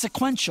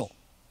inconsequential.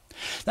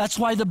 That's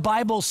why the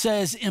Bible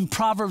says in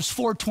Proverbs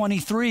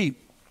 4:23,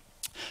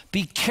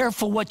 be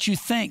careful what you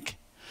think,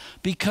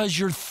 because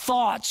your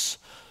thoughts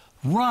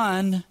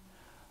run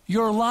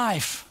your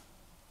life.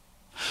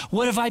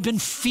 What have I been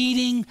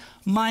feeding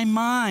my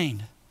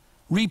mind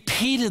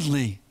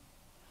repeatedly,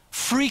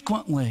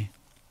 frequently?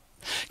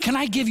 Can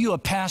I give you a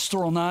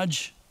pastoral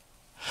nudge?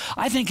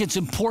 I think it's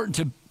important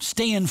to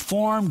stay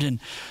informed, and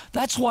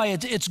that's why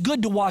it's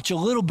good to watch a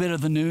little bit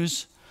of the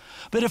news.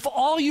 But if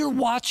all you're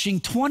watching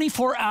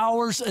 24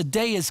 hours a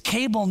day is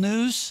cable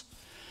news,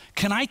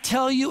 can I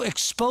tell you,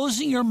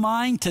 exposing your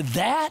mind to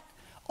that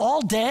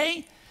all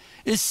day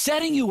is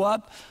setting you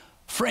up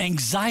for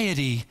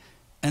anxiety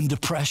and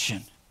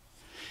depression.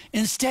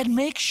 Instead,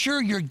 make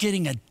sure you're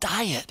getting a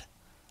diet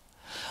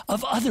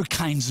of other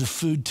kinds of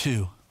food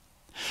too.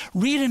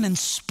 Read an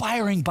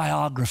inspiring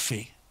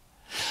biography.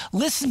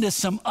 Listen to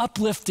some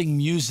uplifting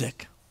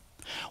music.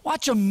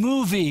 Watch a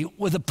movie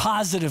with a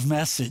positive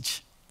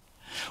message.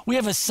 We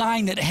have a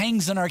sign that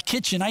hangs in our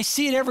kitchen. I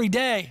see it every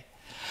day.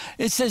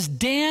 It says,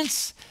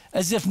 dance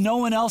as if no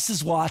one else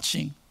is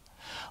watching.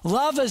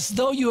 Love as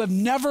though you have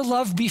never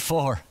loved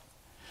before.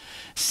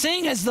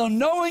 Sing as though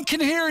no one can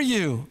hear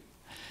you.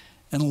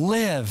 And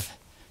live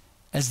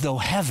as though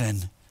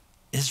heaven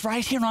is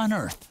right here on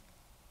earth.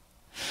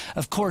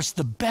 Of course,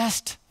 the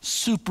best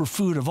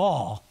superfood of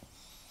all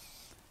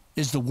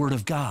is the Word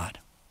of God.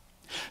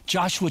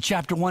 Joshua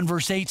chapter 1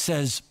 verse 8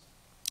 says,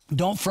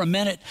 don't for a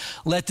minute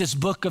let this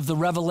book of the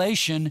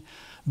Revelation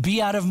be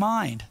out of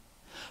mind.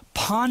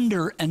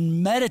 Ponder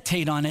and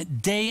meditate on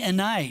it day and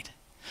night,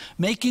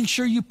 making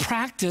sure you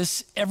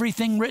practice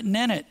everything written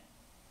in it.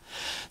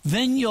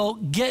 Then you'll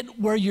get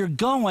where you're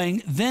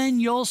going.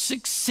 Then you'll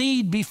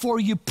succeed. Before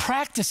you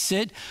practice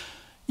it,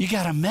 you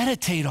got to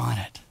meditate on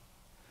it.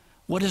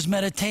 What is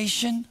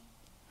meditation?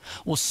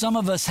 Well, some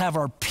of us have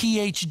our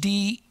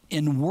PhD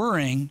in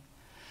worrying.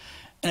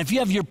 And if you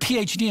have your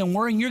PhD in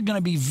worrying, you're going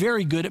to be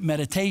very good at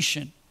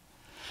meditation.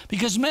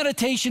 Because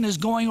meditation is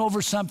going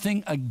over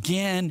something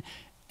again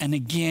and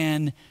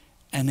again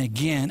and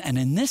again. And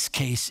in this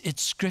case,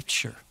 it's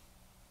Scripture.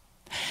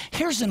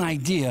 Here's an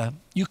idea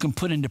you can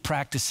put into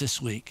practice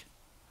this week.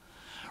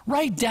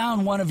 Write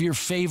down one of your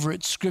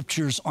favorite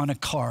scriptures on a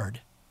card.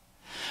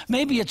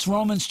 Maybe it's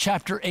Romans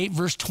chapter 8,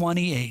 verse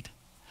 28.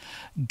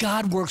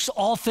 God works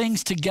all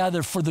things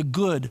together for the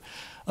good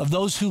of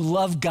those who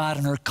love God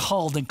and are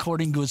called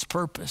according to his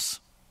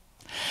purpose.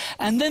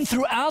 And then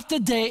throughout the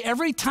day,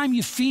 every time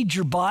you feed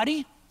your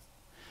body,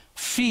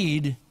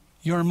 feed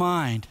your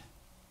mind.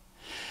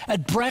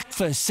 At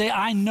breakfast, say,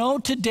 I know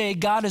today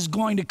God is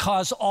going to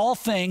cause all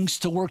things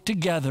to work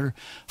together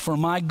for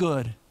my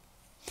good.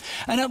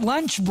 And at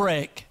lunch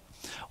break,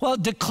 well,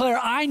 declare,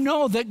 I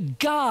know that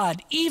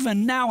God,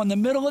 even now in the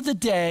middle of the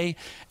day,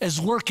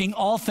 is working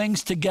all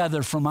things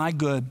together for my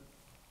good.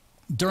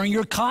 During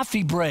your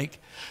coffee break,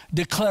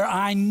 declare,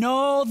 I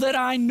know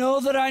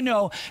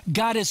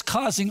God is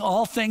causing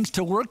all things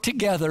to work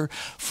together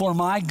for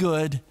my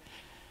good.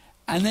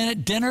 And then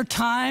at dinner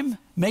time,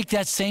 make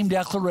that same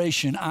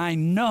declaration. I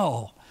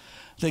know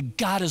that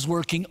God is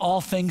working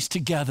all things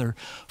together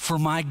for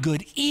my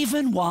good.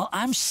 Even while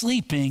I'm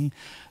sleeping,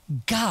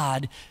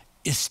 God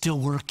is still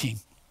working.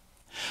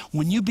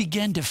 When you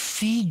begin to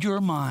feed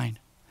your mind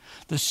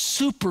the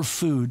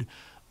superfood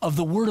of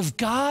the Word of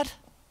God,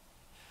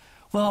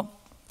 well,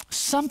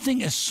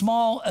 something as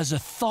small as a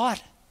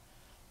thought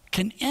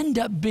can end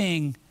up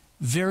being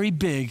very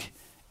big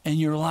in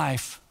your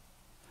life.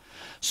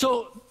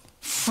 So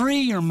free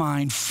your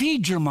mind,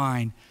 feed your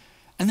mind,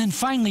 and then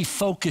finally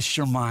focus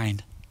your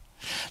mind.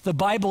 The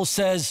Bible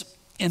says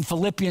in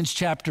Philippians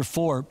chapter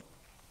 4,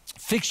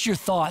 fix your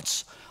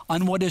thoughts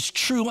on what is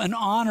true and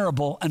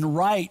honorable and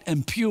right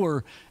and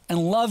pure and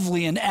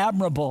lovely and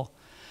admirable.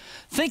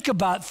 Think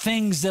about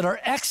things that are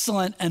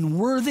excellent and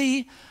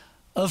worthy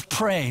of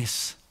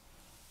praise.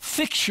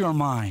 Fix your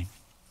mind.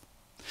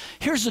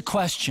 Here's a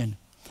question.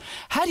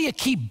 How do you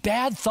keep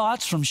bad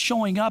thoughts from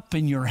showing up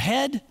in your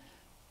head?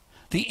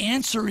 The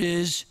answer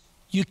is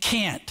you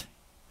can't.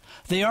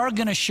 They are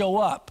going to show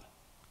up.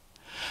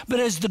 But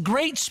as the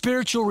great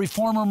spiritual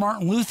reformer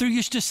Martin Luther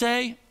used to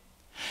say,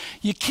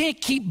 you can't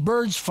keep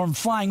birds from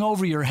flying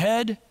over your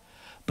head,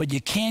 but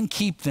you can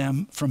keep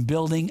them from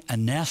building a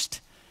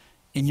nest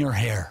in your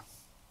hair.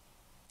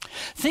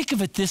 Think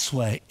of it this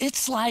way.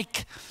 It's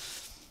like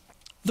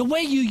the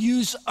way you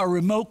use a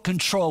remote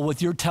control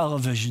with your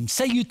television.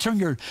 Say you turn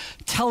your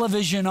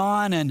television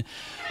on and,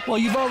 well,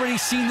 you've already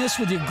seen this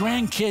with your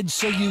grandkids,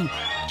 so you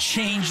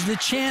change the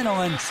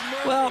channel. And,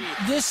 well,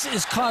 this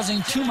is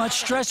causing too much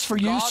stress for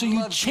you, so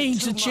you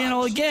change the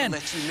channel again.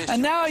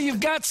 And now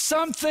you've got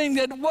something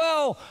that,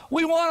 well,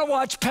 we want to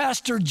watch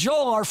Pastor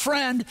Joel, our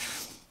friend.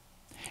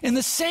 In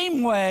the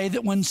same way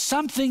that when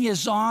something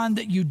is on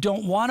that you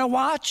don't want to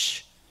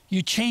watch,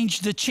 you change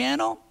the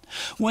channel.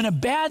 When a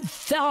bad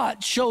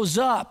thought shows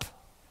up,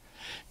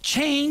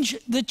 change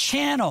the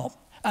channel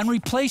and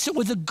replace it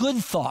with a good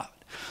thought.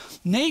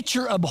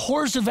 Nature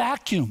abhors a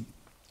vacuum.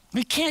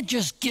 You can't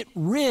just get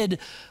rid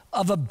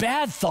of a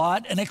bad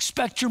thought and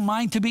expect your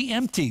mind to be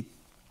empty.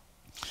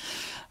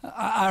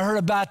 I heard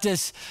about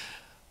this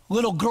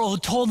little girl who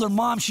told her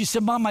mom, she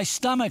said, "Mom, my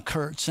stomach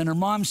hurts." And her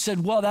mom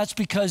said, "Well, that's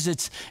because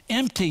it's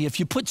empty. If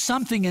you put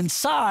something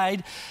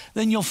inside,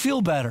 then you'll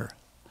feel better."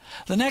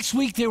 The next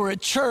week they were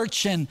at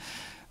church and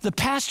the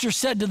pastor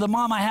said to the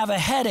mom, "I have a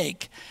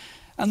headache."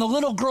 And the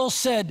little girl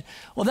said,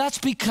 "Well, that's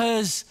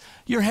because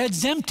your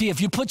head's empty. If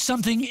you put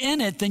something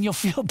in it, then you'll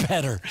feel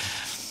better."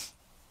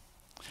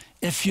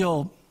 If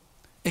you'll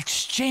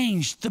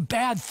exchange the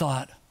bad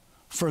thought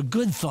for a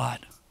good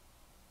thought.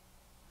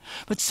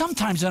 But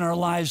sometimes in our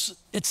lives,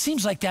 it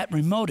seems like that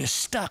remote is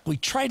stuck. We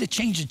try to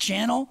change the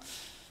channel,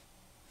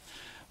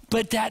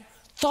 but that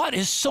thought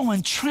is so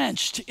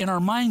entrenched in our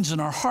minds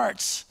and our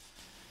hearts,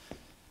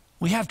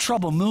 we have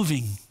trouble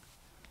moving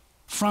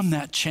from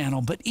that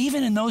channel. But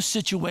even in those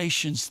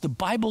situations, the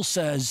Bible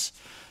says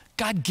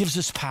God gives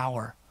us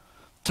power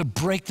to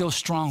break those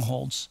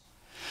strongholds.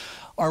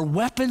 Our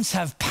weapons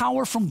have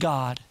power from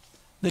God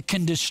that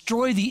can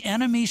destroy the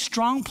enemy's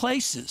strong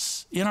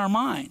places in our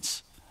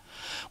minds.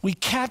 We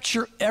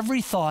capture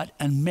every thought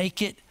and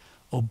make it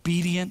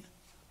obedient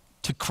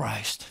to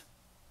Christ.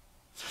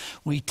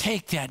 We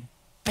take that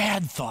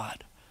bad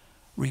thought,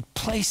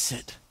 replace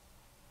it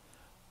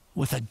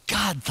with a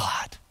God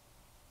thought.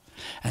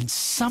 And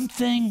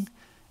something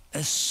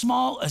as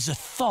small as a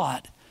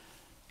thought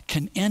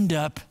can end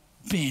up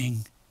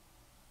being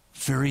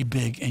very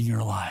big in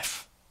your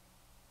life.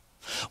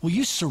 Will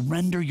you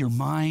surrender your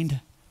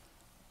mind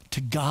to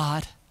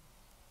God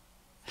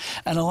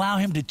and allow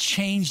him to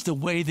change the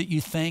way that you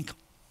think?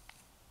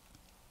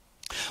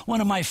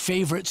 One of my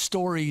favorite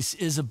stories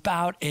is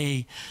about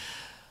a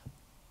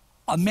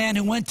man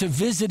who went to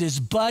visit his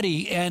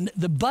buddy, and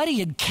the buddy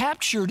had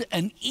captured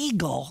an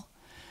eagle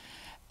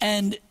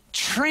and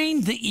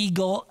trained the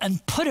eagle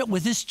and put it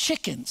with his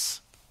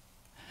chickens.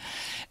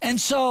 And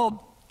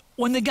so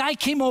when the guy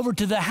came over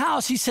to the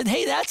house, he said,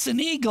 "Hey, that's an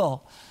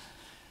eagle."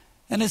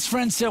 And his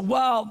friend said,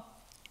 "Well,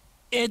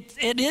 it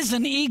is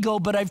an eagle,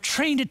 but I've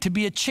trained it to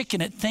be a chicken.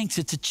 It thinks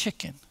it's a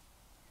chicken."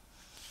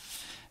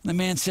 And the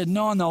man said,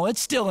 No, it's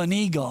still an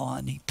eagle."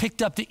 And he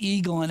picked up the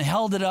eagle and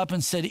held it up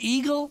and said,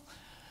 "Eagle,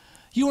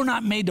 you are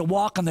not made to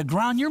walk on the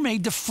ground. You're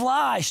made to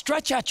fly.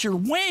 Stretch out your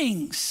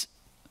wings."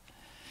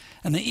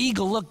 And the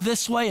eagle looked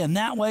this way and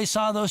that way,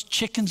 saw those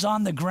chickens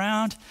on the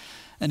ground,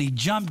 and he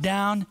jumped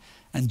down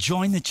and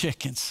joined the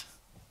chickens.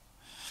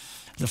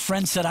 The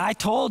friend said, I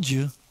told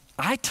you,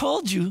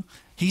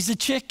 he's a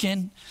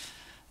chicken."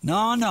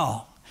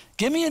 No,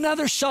 give me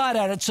another shot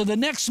at it. So the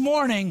next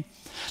morning,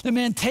 the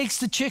man takes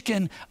the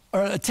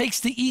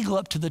eagle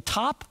up to the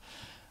top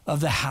of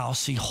the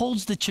house. He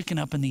holds the chicken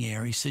up in the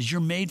air. He says,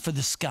 "You're made for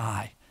the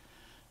sky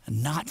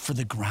and not for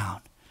the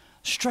ground.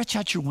 Stretch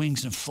out your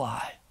wings and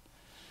fly."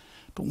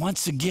 But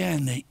once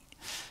again,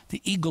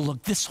 the eagle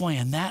looked this way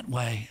and that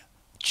way,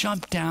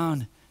 jumped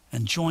down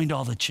and joined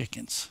all the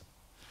chickens.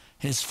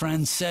 His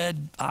friend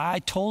said, I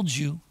told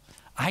you,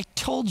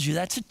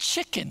 that's a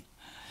chicken."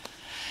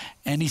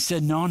 And he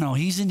said, No,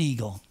 he's an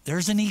eagle.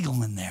 There's an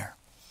eagle in there.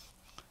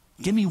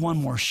 Give me one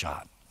more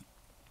shot.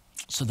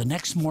 So the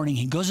next morning,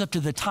 he goes up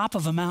to the top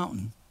of a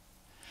mountain.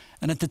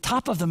 And at the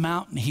top of the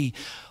mountain, he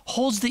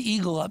holds the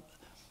eagle up,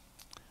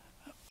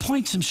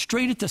 points him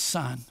straight at the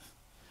sun,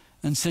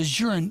 and says,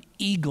 "You're an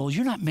eagle.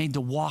 You're not made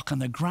to walk on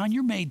the ground.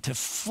 You're made to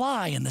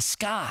fly in the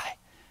sky."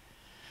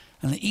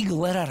 And the eagle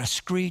let out a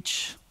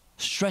screech,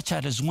 stretched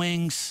out his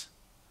wings,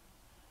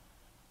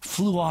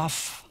 flew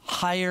off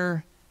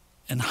higher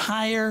and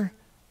higher.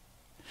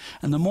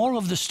 And the moral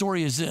of the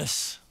story is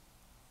this: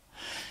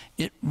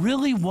 it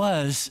really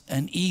was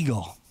an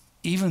eagle,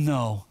 even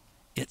though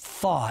it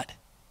thought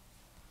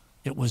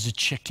it was a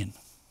chicken.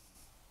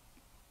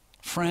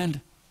 Friend,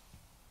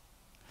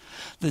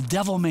 the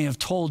devil may have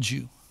told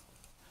you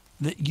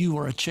that you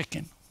are a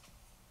chicken.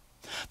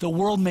 The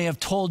world may have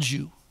told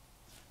you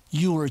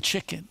you are a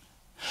chicken.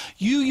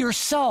 You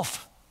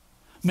yourself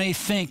may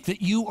think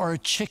that you are a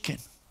chicken.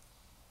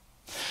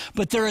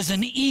 But there is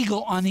an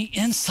eagle on the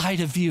inside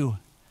of you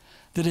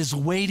that is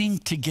waiting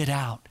to get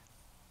out.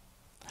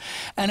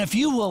 And if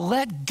you will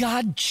let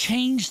God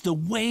change the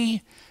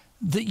way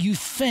that you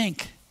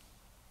think,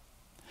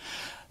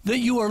 that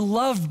you are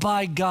loved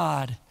by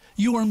God,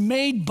 you are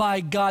made by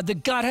God,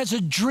 that God has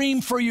a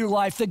dream for your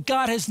life, that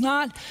God has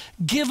not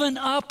given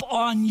up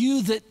on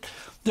you, that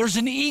there's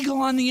an eagle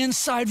on the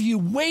inside of you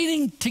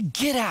waiting to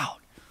get out.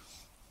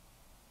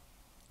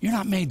 You're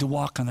not made to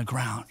walk on the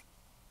ground.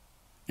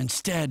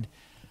 Instead,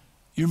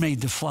 you're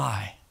made to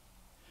fly.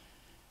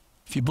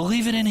 If you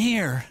believe it in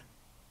here,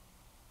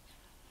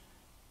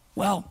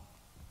 well,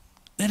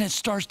 then it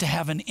starts to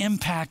have an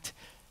impact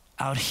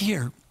out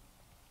here.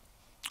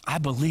 I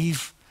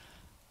believe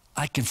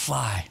I can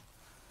fly.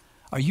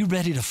 Are you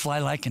ready to fly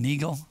like an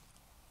eagle?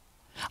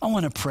 I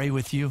want to pray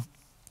with you.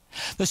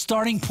 The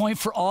starting point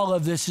for all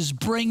of this is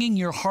bringing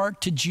your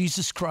heart to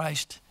Jesus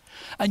Christ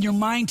and your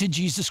mind to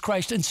Jesus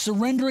Christ and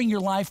surrendering your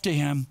life to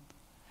him.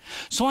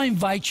 So I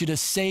invite you to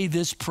say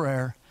this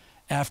prayer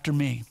after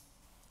me.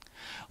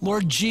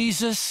 Lord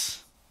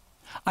Jesus,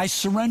 I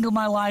surrender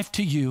my life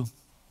to you.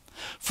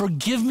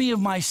 Forgive me of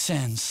my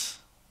sins.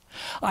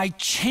 I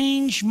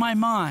change my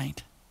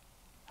mind.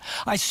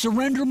 I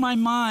surrender my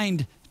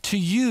mind to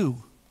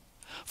you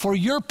for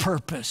your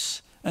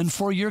purpose and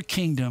for your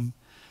kingdom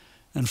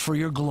and for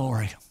your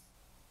glory.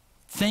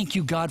 Thank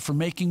you, God, for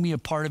making me a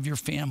part of your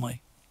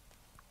family.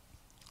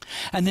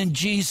 And then,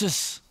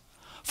 Jesus,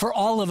 for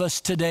all of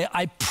us today,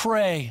 I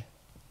pray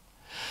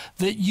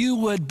that you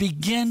would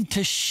begin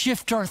to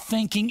shift our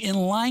thinking in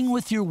line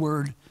with your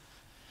word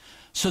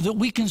so that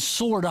we can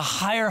soar to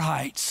higher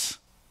heights.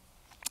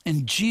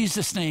 In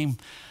Jesus' name,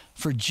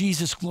 for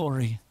Jesus'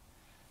 glory,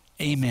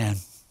 amen.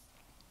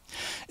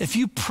 If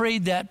you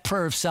prayed that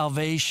prayer of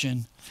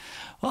salvation,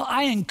 well,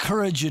 I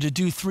encourage you to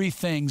do three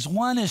things.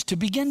 One is to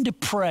begin to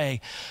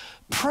pray.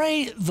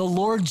 Pray the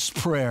Lord's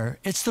Prayer.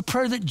 It's the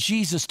prayer that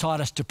Jesus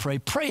taught us to pray.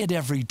 Pray it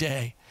every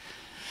day.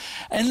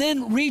 And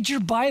then read your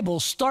Bible.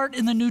 Start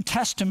in the New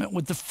Testament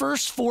with the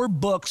first 4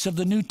 books of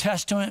the New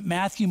Testament,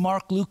 Matthew,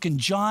 Mark, Luke, and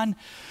John.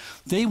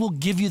 They will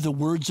give you the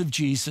words of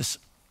Jesus.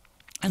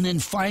 And then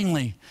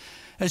finally,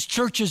 as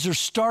churches are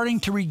starting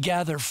to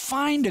regather,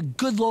 find a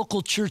good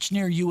local church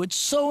near you. It's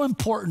so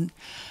important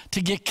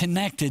to get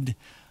connected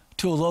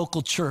to a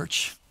local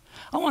church.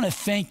 I want to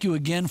thank you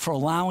again for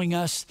allowing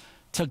us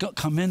to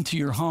come into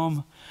your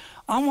home.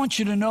 I want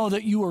you to know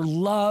that you are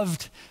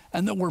loved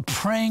and that we're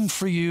praying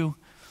for you.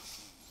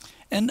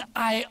 And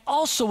I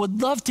also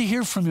would love to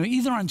hear from you,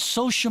 either on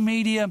social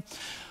media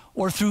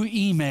or through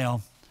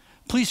email.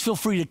 Please feel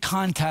free to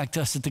contact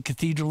us at the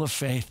Cathedral of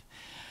Faith.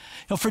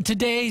 For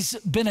today's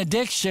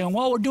benediction,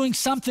 well, we're doing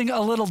something a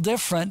little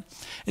different.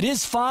 It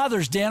is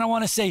Father's Day, and I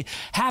want to say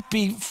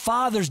happy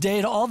Father's Day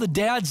to all the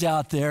dads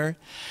out there.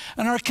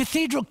 And our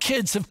Cathedral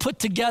kids have put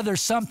together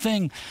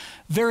something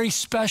very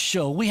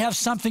special. We have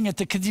something at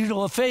the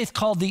Cathedral of Faith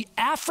called the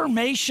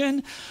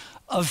Affirmation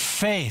of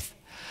Faith.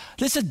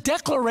 This is a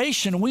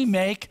declaration we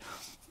make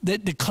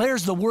that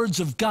declares the words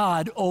of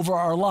God over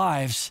our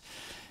lives.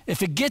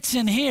 If it gets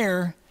in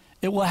here,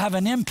 it will have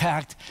an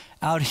impact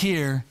out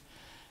here.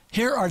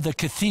 Here are the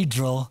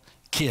Cathedral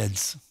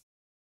kids.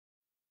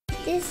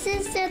 This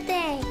is the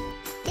day.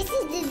 This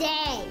is the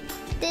day.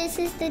 This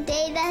is the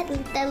day that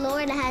the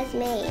Lord has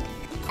made.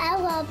 I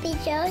will be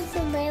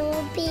chosen. I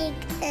will be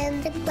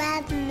in the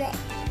gladness.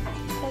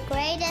 The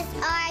greatest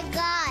are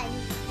God.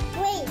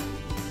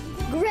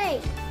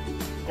 Great.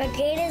 The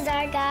great is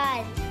our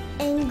God.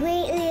 And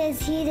greatly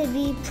is he to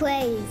be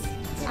praised.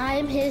 I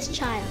am his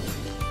child.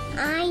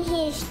 I'm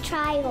his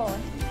child.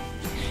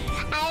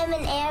 I am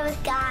an heir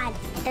with God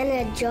and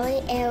a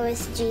joint heir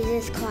with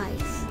Jesus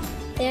Christ.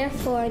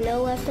 Therefore,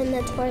 no weapon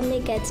that's formed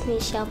against me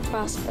shall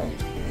prosper.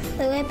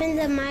 The weapons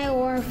of my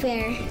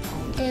warfare,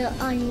 they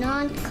are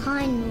not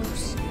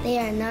carnals. They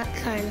are not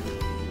carnal,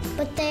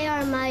 but they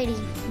are mighty.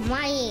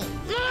 Mighty!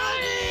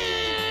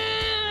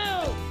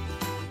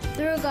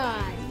 Through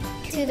God,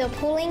 to the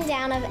pulling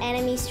down of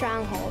enemy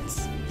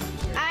strongholds.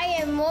 I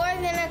am more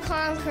than a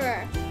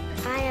conqueror.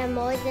 I am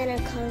more than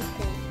a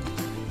conqueror.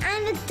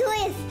 I'm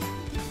victorious.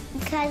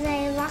 Because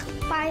I walk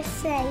by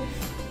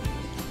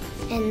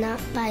faith and not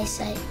by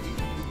sight.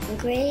 And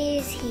great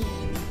is he.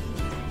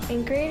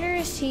 And greater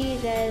is he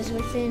that is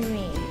within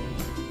me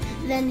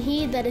than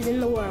he that is in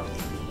the world.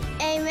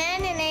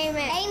 Amen and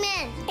amen.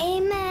 Amen.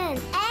 Amen.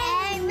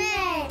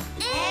 Amen.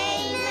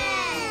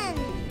 Amen.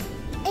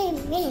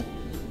 Amen.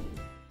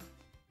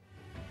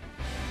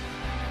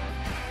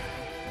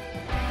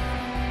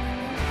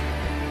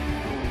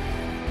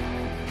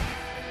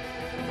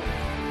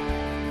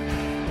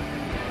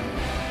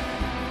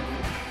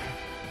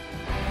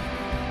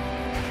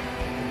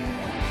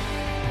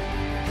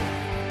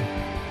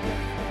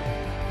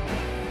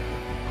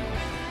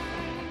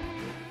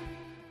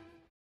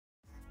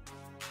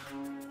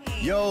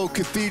 Yo,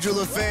 Cathedral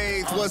of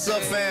Faith, what's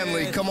up,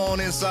 family? Come on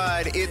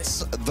inside.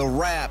 It's The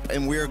Wrap,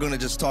 and we're going to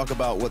just talk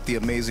about what the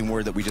amazing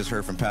word that we just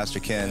heard from Pastor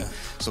Ken.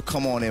 So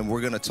come on in.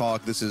 We're going to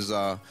talk. This is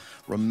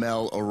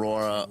Ramel,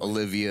 Aurora,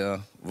 Olivia,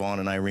 Vaughn,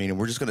 and Irene, and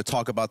we're just going to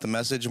talk about the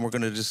message, and we're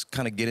going to just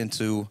kind of get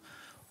into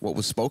what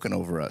was spoken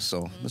over us.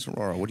 So, Ms.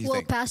 Aurora, what do you Well,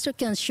 think? Pastor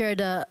can share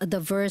the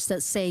verse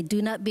that say,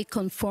 "Do not be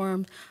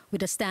conformed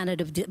with the standard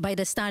of by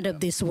the standard of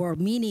this world,"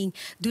 meaning,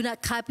 do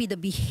not copy the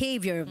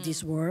behavior of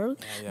this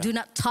world. Do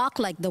not talk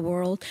like the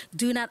world.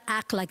 Do not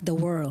act like the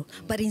world.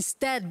 But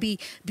instead,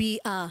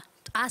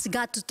 ask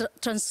God to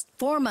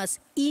transform us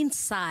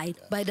inside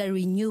by the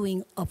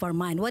renewing of our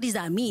mind. What does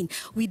that mean?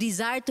 We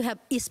desire to have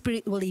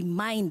spiritually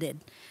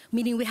minded,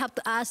 meaning we have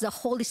to ask the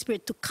Holy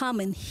Spirit to come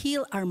and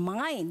heal our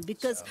mind,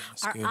 because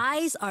our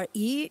eyes, our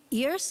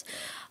ears,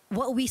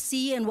 what we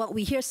see and what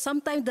we hear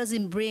sometimes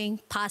doesn't bring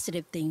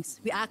positive things.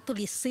 We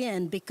actually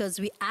sin because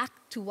we act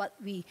to what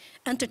we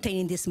entertain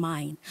in this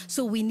mind.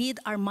 So we need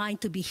our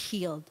mind to be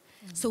healed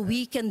so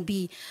we can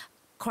be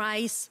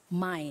Christ's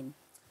mind.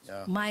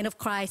 Mind of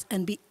Christ,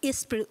 and be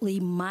spiritually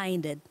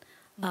minded.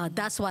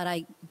 That's what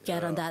I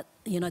get on that.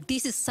 You know,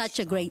 this is such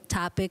a great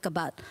topic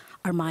about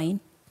our mind.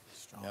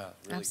 Yeah,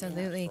 really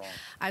Absolutely.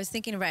 I was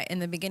thinking right in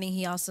the beginning,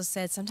 he also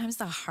said sometimes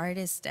the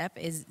hardest step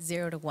is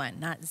 0 to 1,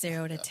 not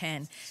 0 to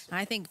 10. And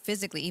I think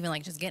physically, even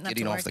like just getting up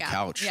to work off the out.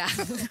 couch. Yeah.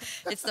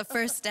 It's the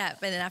first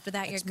step. And then after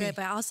that, you're good.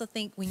 But I also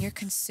think when you're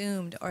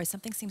consumed or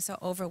something seems so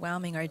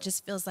overwhelming, or it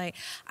just feels like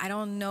I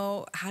don't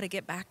know how to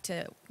get back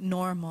to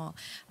normal,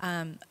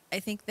 I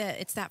think that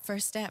it's that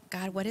first step.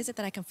 God, what is it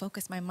that I can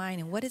focus my mind,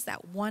 and what is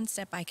that one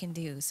step I can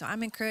do? So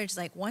I'm encouraged,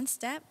 like one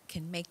step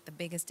can make the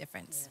biggest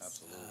difference.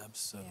 Yes.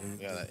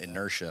 Absolutely. Yeah, that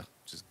inertia,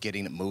 just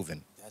getting it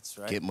moving. That's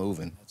right. Get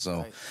moving.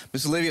 So,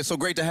 Miss Olivia, so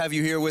great to have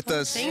you here with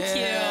us. Thank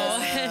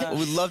you.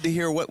 We'd love to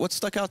hear what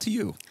stuck out to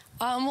you.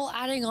 Well,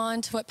 adding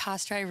on to what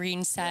Pastor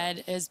Irene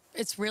said, is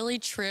it's really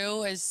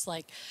true, is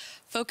like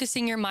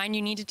focusing your mind,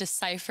 you need to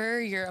decipher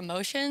your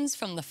emotions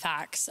from the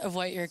facts of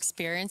what you're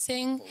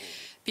experiencing,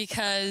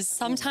 because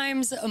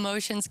sometimes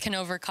emotions can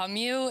overcome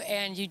you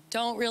and you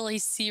don't really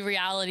see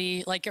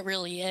reality like it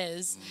really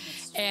is,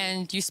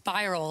 and you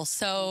spiral.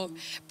 So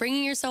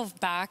bringing yourself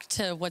back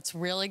to what's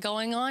really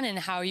going on and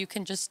how you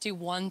can just do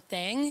one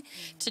thing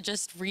to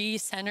just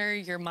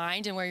recenter your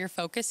mind and where your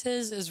focus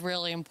is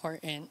really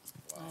important.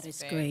 That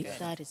is great.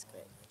 That is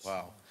great.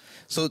 Wow.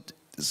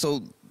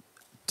 So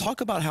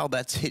talk about how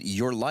that's hit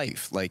your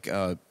life. Like,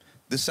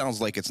 this sounds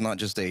like it's not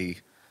just a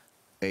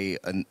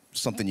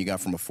something you got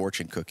from a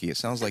fortune cookie. It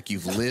sounds like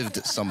you've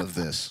lived some of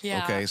this.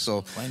 Yeah. Okay,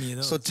 so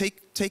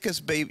take us,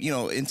 babe,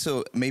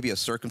 into maybe a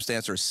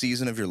circumstance or a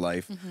season of your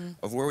life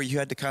of where you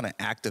had to kind of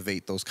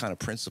activate those kind of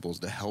principles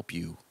to help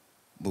you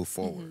move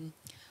forward.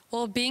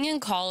 Well, being in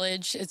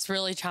college, it's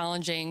really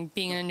challenging.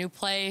 Being in a new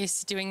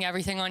place, doing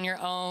everything on your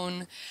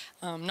own,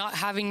 not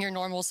having your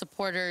normal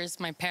supporters,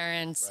 my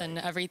parents and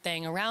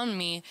everything around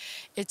me.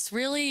 It's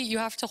really, you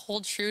have to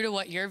hold true to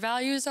what your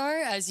values are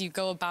as you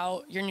go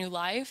about your new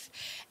life.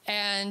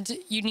 And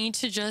you need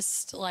to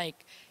just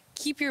like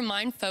keep your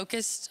mind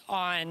focused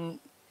on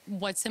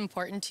what's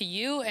important to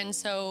you. And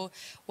so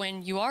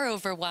when you are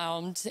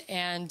overwhelmed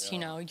and,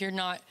 you're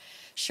not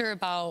sure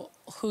about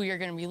who you're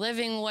going to be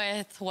living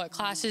with, what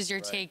classes you're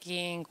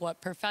taking,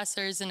 what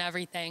professors and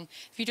everything,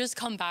 if you just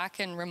come back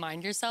and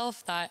remind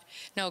yourself that,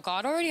 no,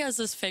 God already has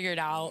this figured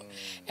out,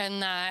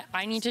 and that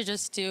I need to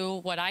just do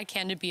what I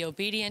can to be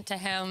obedient to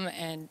him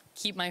and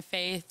keep my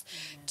faith,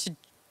 to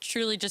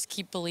truly just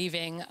keep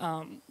believing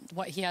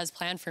what he has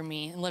planned for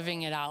me and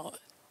living it out.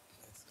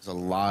 There's a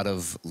lot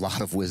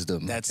of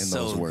wisdom in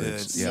those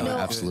words. Good. Yeah,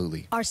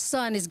 absolutely. Our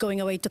son is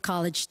going away to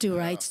college too,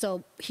 right?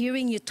 So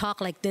hearing you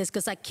talk like this,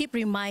 because I keep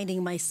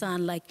reminding my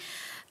son, like,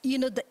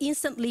 the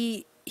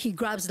instantly he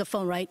grabs the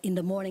phone, right, in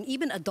the morning.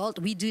 Even adult,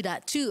 we do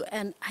that too.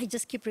 And I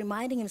just keep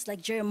reminding him, it's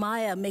like,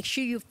 Jeremiah, make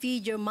sure you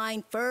feed your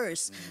mind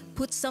first.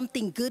 Put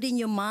something good in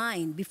your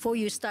mind before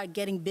you start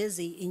getting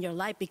busy in your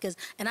life.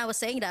 And I was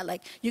saying that,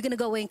 like, you're going to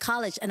go away in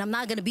college and I'm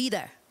not going to be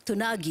there to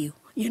nag you.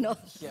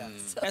 Yeah,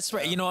 that's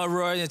right.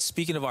 Aurora,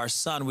 speaking of our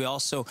son, we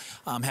also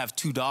have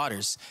 2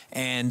 daughters.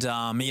 And,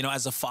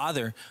 as a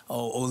father,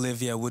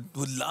 Olivia would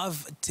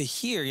love to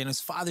hear,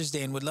 it's Father's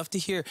Day, and would love to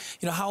hear,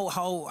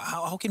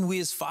 how can we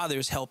as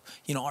fathers help,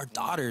 our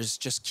daughters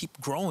just keep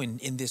growing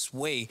in this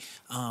way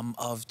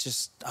of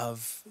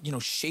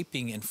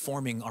shaping and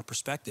forming our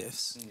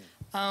perspectives?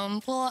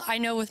 Well, I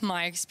know with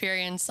my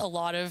experience, a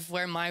lot of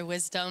where my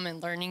wisdom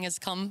and learning has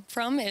come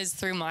from is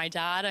through my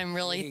dad. I'm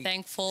really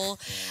thankful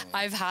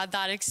I've had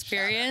that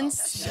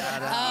experience.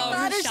 Shout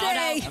out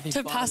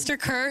to Pastor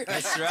Kurt.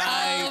 That's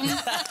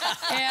right.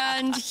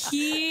 And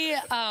he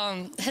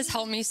has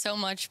helped me so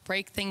much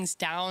break things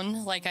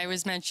down, like I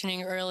was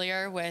mentioning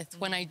earlier, with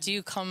when I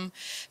do come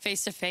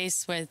face to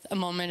face with a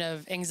moment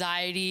of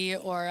anxiety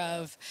or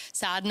of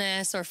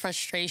sadness or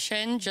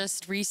frustration,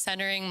 just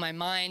recentering my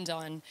mind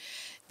on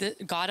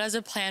God has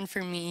a plan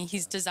for me.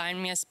 He's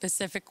designed me a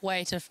specific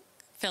way to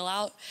fill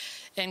out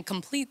and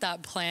complete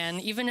that plan,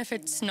 even if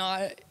it's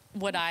not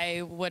what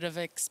I would have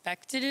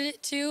expected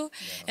it to.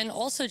 And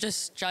also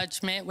just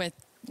judgment with,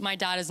 my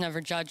dad has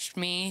never judged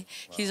me.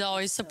 He's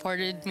always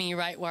supported me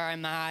right where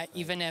I'm at,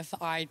 even if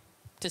I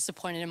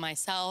disappointed in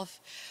myself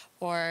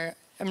or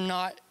I'm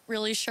not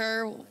really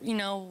sure,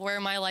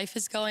 where my life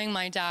is going.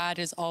 My dad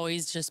has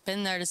always just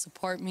been there to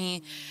support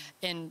me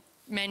in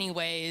many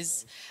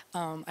ways.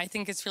 I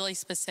think it's really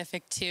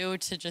specific too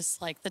to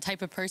just like the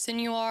type of person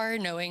you are,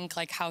 knowing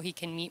like how he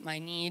can meet my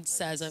needs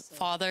as a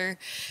father.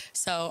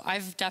 So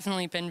I've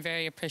definitely been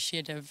very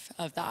appreciative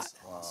of that. That's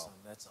awesome.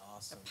 That's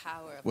awesome. The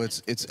power of Well,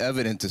 it's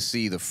evident to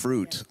see the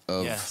fruit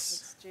of.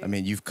 Yes. I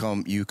mean, you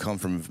come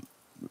from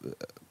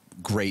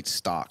great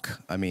stock.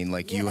 I mean,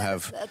 like you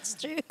have. That's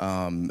true.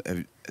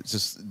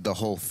 Just the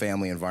whole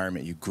family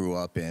environment you grew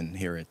up in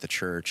here at the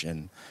church,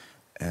 and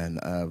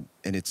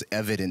it's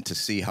evident to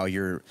see how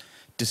you're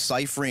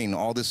deciphering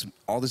all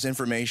this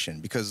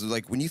information, because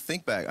like when you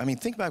think back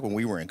when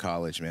we were in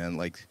college, man,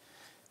 like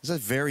it's a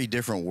very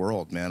different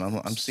world, man.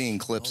 I'm seeing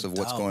clips of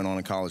what's going on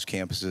in college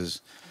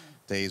campuses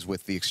days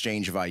with the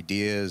exchange of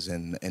ideas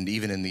and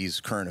even in these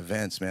current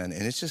events, man,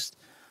 and it's just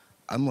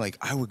I'm like,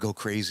 I would go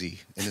crazy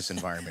in this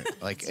environment.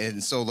 Like,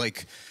 and so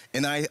like,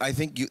 and I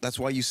think that's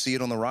why you see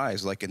it on the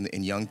rise. Like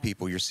in young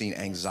people, you're seeing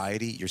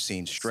anxiety, you're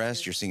seeing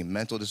stress, you're seeing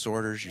mental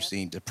disorders, you're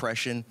seeing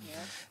depression.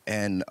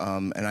 And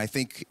I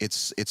think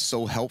it's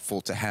so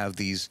helpful to have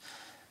these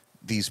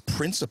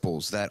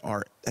principles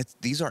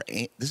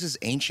this is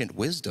ancient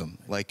wisdom.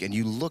 Like, and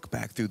you look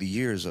back through the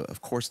years,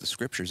 of course, the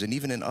scriptures, and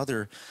even in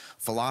other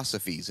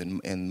philosophies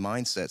and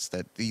mindsets,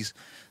 that these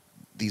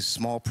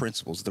small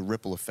principles, the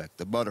ripple effect,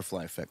 the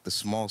butterfly effect, the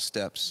small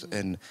steps,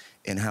 and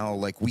how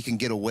like we can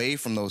get away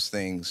from those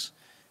things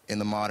in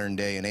the modern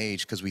day and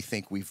age because we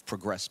think we've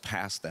progressed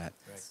past that.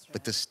 Right.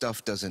 But this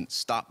stuff doesn't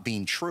stop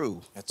being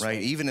true,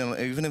 right? Even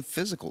in the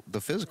physical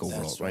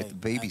world, right? The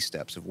baby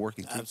steps of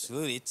working through.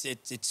 Absolutely,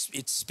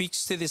 it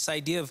speaks to this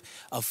idea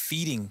of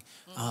feeding,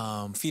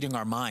 feeding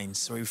our minds.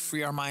 So we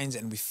free our minds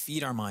and we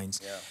feed our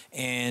minds,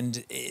 and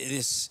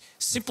this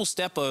simple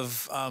step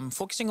of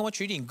focusing on what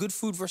you're eating, good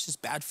food versus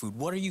bad food.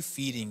 What are you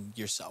feeding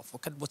yourself?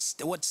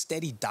 What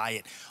steady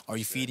diet are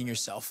you feeding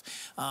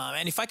yourself?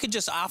 And if I could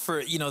just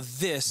offer,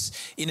 this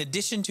in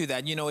addition to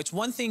that, it's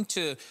one thing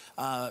to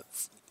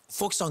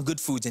focus on good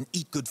foods and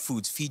eat good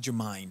foods, feed your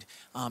mind,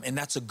 and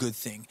that's a good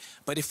thing.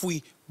 But if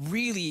we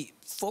really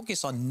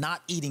focus on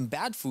not eating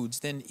bad foods,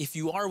 then if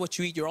you are what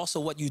you eat, you're also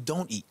what you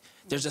don't eat.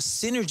 There's a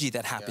synergy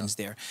that happens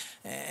there.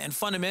 And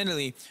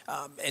fundamentally,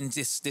 and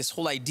this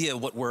whole idea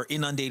of what we're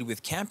inundated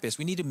with campus,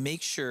 we need to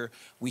make sure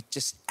we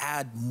just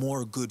add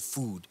more good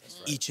food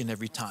each and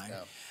every time.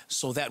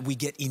 So that we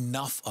get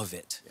enough of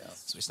it.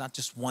 So it's not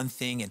just one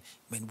thing, and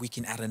when we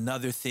can add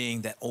another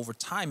thing, that over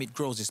time it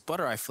grows this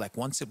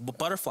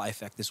butterfly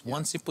effect. This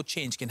one simple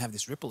change can have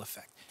this ripple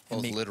effect.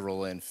 Both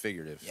literal and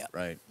figurative,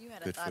 right? You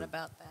had a thought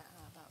about that.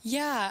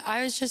 Yeah,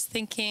 I was just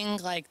thinking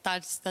like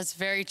that's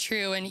very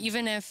true. And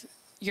even if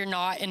you're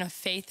not in a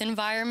faith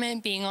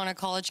environment, being on a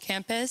college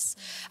campus,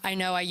 I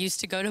know I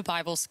used to go to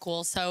Bible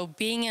school, so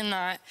being in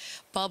that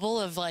bubble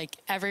of like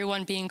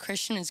everyone being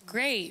Christian is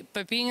great,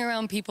 but being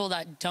around people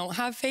that don't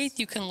have faith,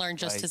 you can learn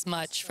just as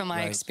much from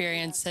my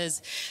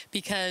experiences,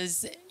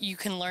 because you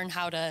can learn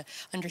how to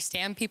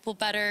understand people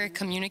better,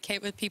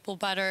 communicate with people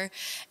better,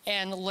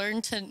 and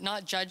learn to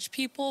not judge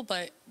people,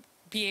 but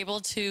be able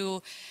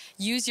to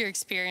use your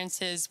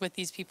experiences with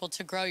these people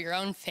to grow your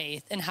own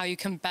faith and how you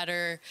can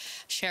better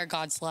share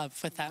God's love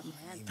with them.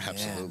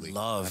 Absolutely.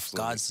 Love.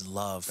 Absolutely. God's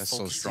love. That's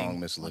so strong,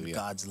 Miss Olivia.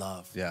 God's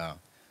love. Yeah.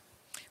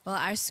 Well,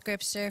 our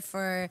scripture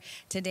for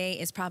today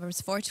is Proverbs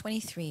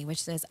 4:23,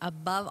 which says,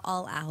 above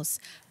all else,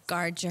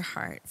 guard your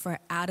heart, for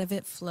out of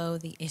it flow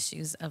the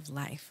issues of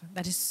life.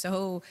 That is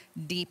so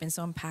deep and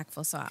so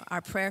impactful. So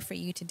our prayer for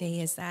you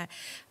today is that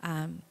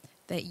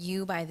that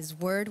you, by this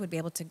word, would be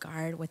able to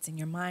guard what's in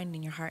your mind,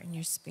 in your heart, and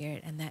your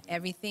spirit, and that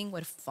everything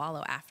would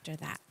follow after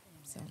that.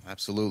 So.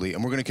 Absolutely.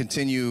 And we're going to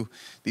continue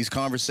these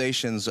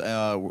conversations.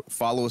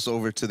 Follow us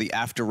over to the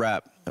After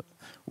Wrap.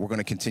 We're going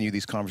to continue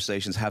these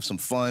conversations, have some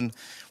fun.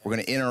 We're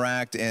going to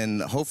interact,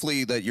 and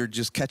hopefully that you're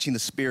just catching the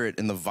spirit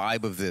and the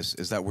vibe of this,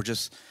 is that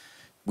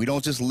we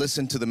don't just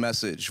listen to the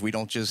message. We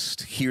don't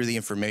just hear the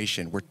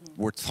information.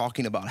 We're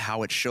talking about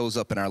how it shows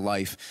up in our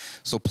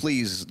life. So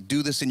please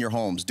do this in your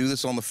homes. Do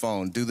this on the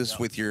phone. Do this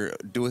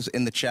do this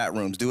in the chat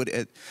rooms. Do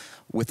it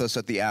with us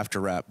at the After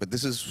Wrap. But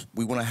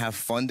we want to have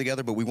fun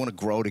together, but we want to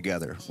grow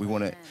together. We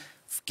want to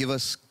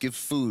give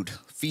food,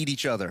 feed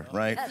each other,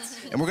 right?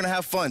 And we're gonna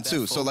have fun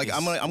too. So like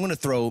I'm gonna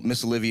throw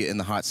Miss Olivia in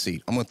the hot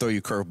seat. I'm gonna throw you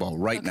a curveball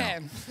right now.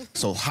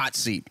 So hot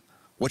seat.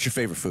 What's your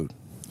favorite food?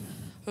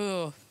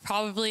 Ooh,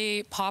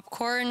 probably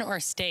popcorn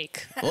or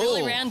steak.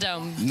 Really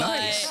random.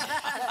 Nice.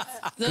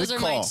 But those are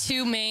my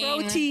two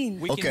main. Protein.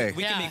 We can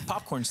make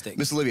popcorn steak.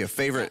 Miss Olivia,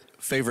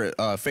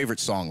 favorite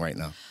song right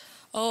now?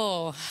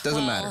 Oh,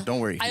 doesn't matter. Don't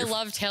worry. I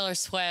love Taylor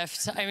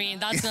Swift. I mean,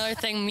 that's another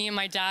thing me and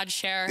my dad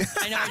share.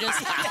 I know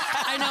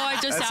I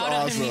just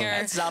outed him here.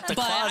 That's out the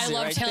but closet I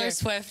love right Taylor there.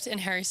 Swift and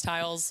Harry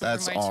Styles.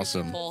 That's are my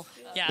awesome. Two people.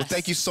 Yes. Well,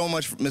 thank you so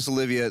much, Miss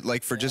Olivia,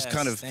 for just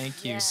kind of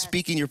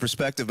speaking your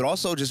perspective, but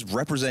also just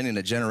representing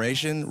a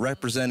generation,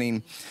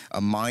 representing a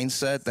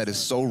mindset that is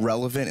so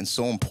relevant and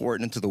so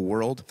important to the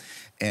world.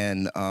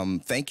 And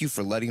thank you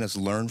for letting us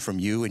learn from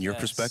you and your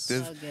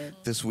perspective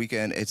this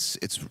weekend.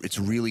 It's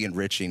really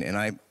enriching, and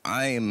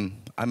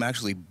I'm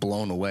actually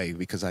blown away,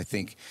 because I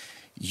think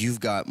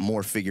you've got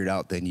more figured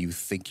out than you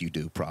think you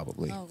do,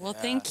 probably. Oh, well,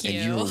 thank you.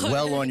 And you're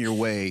well on your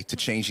way to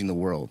changing the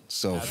world.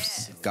 So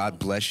God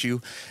bless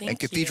you. And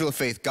Cathedral of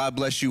Faith, God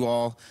bless you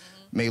all.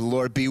 May the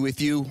Lord be with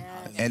you.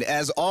 And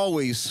as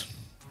always,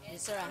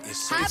 it's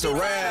a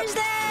wrap. Happy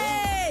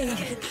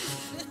Father's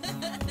Day!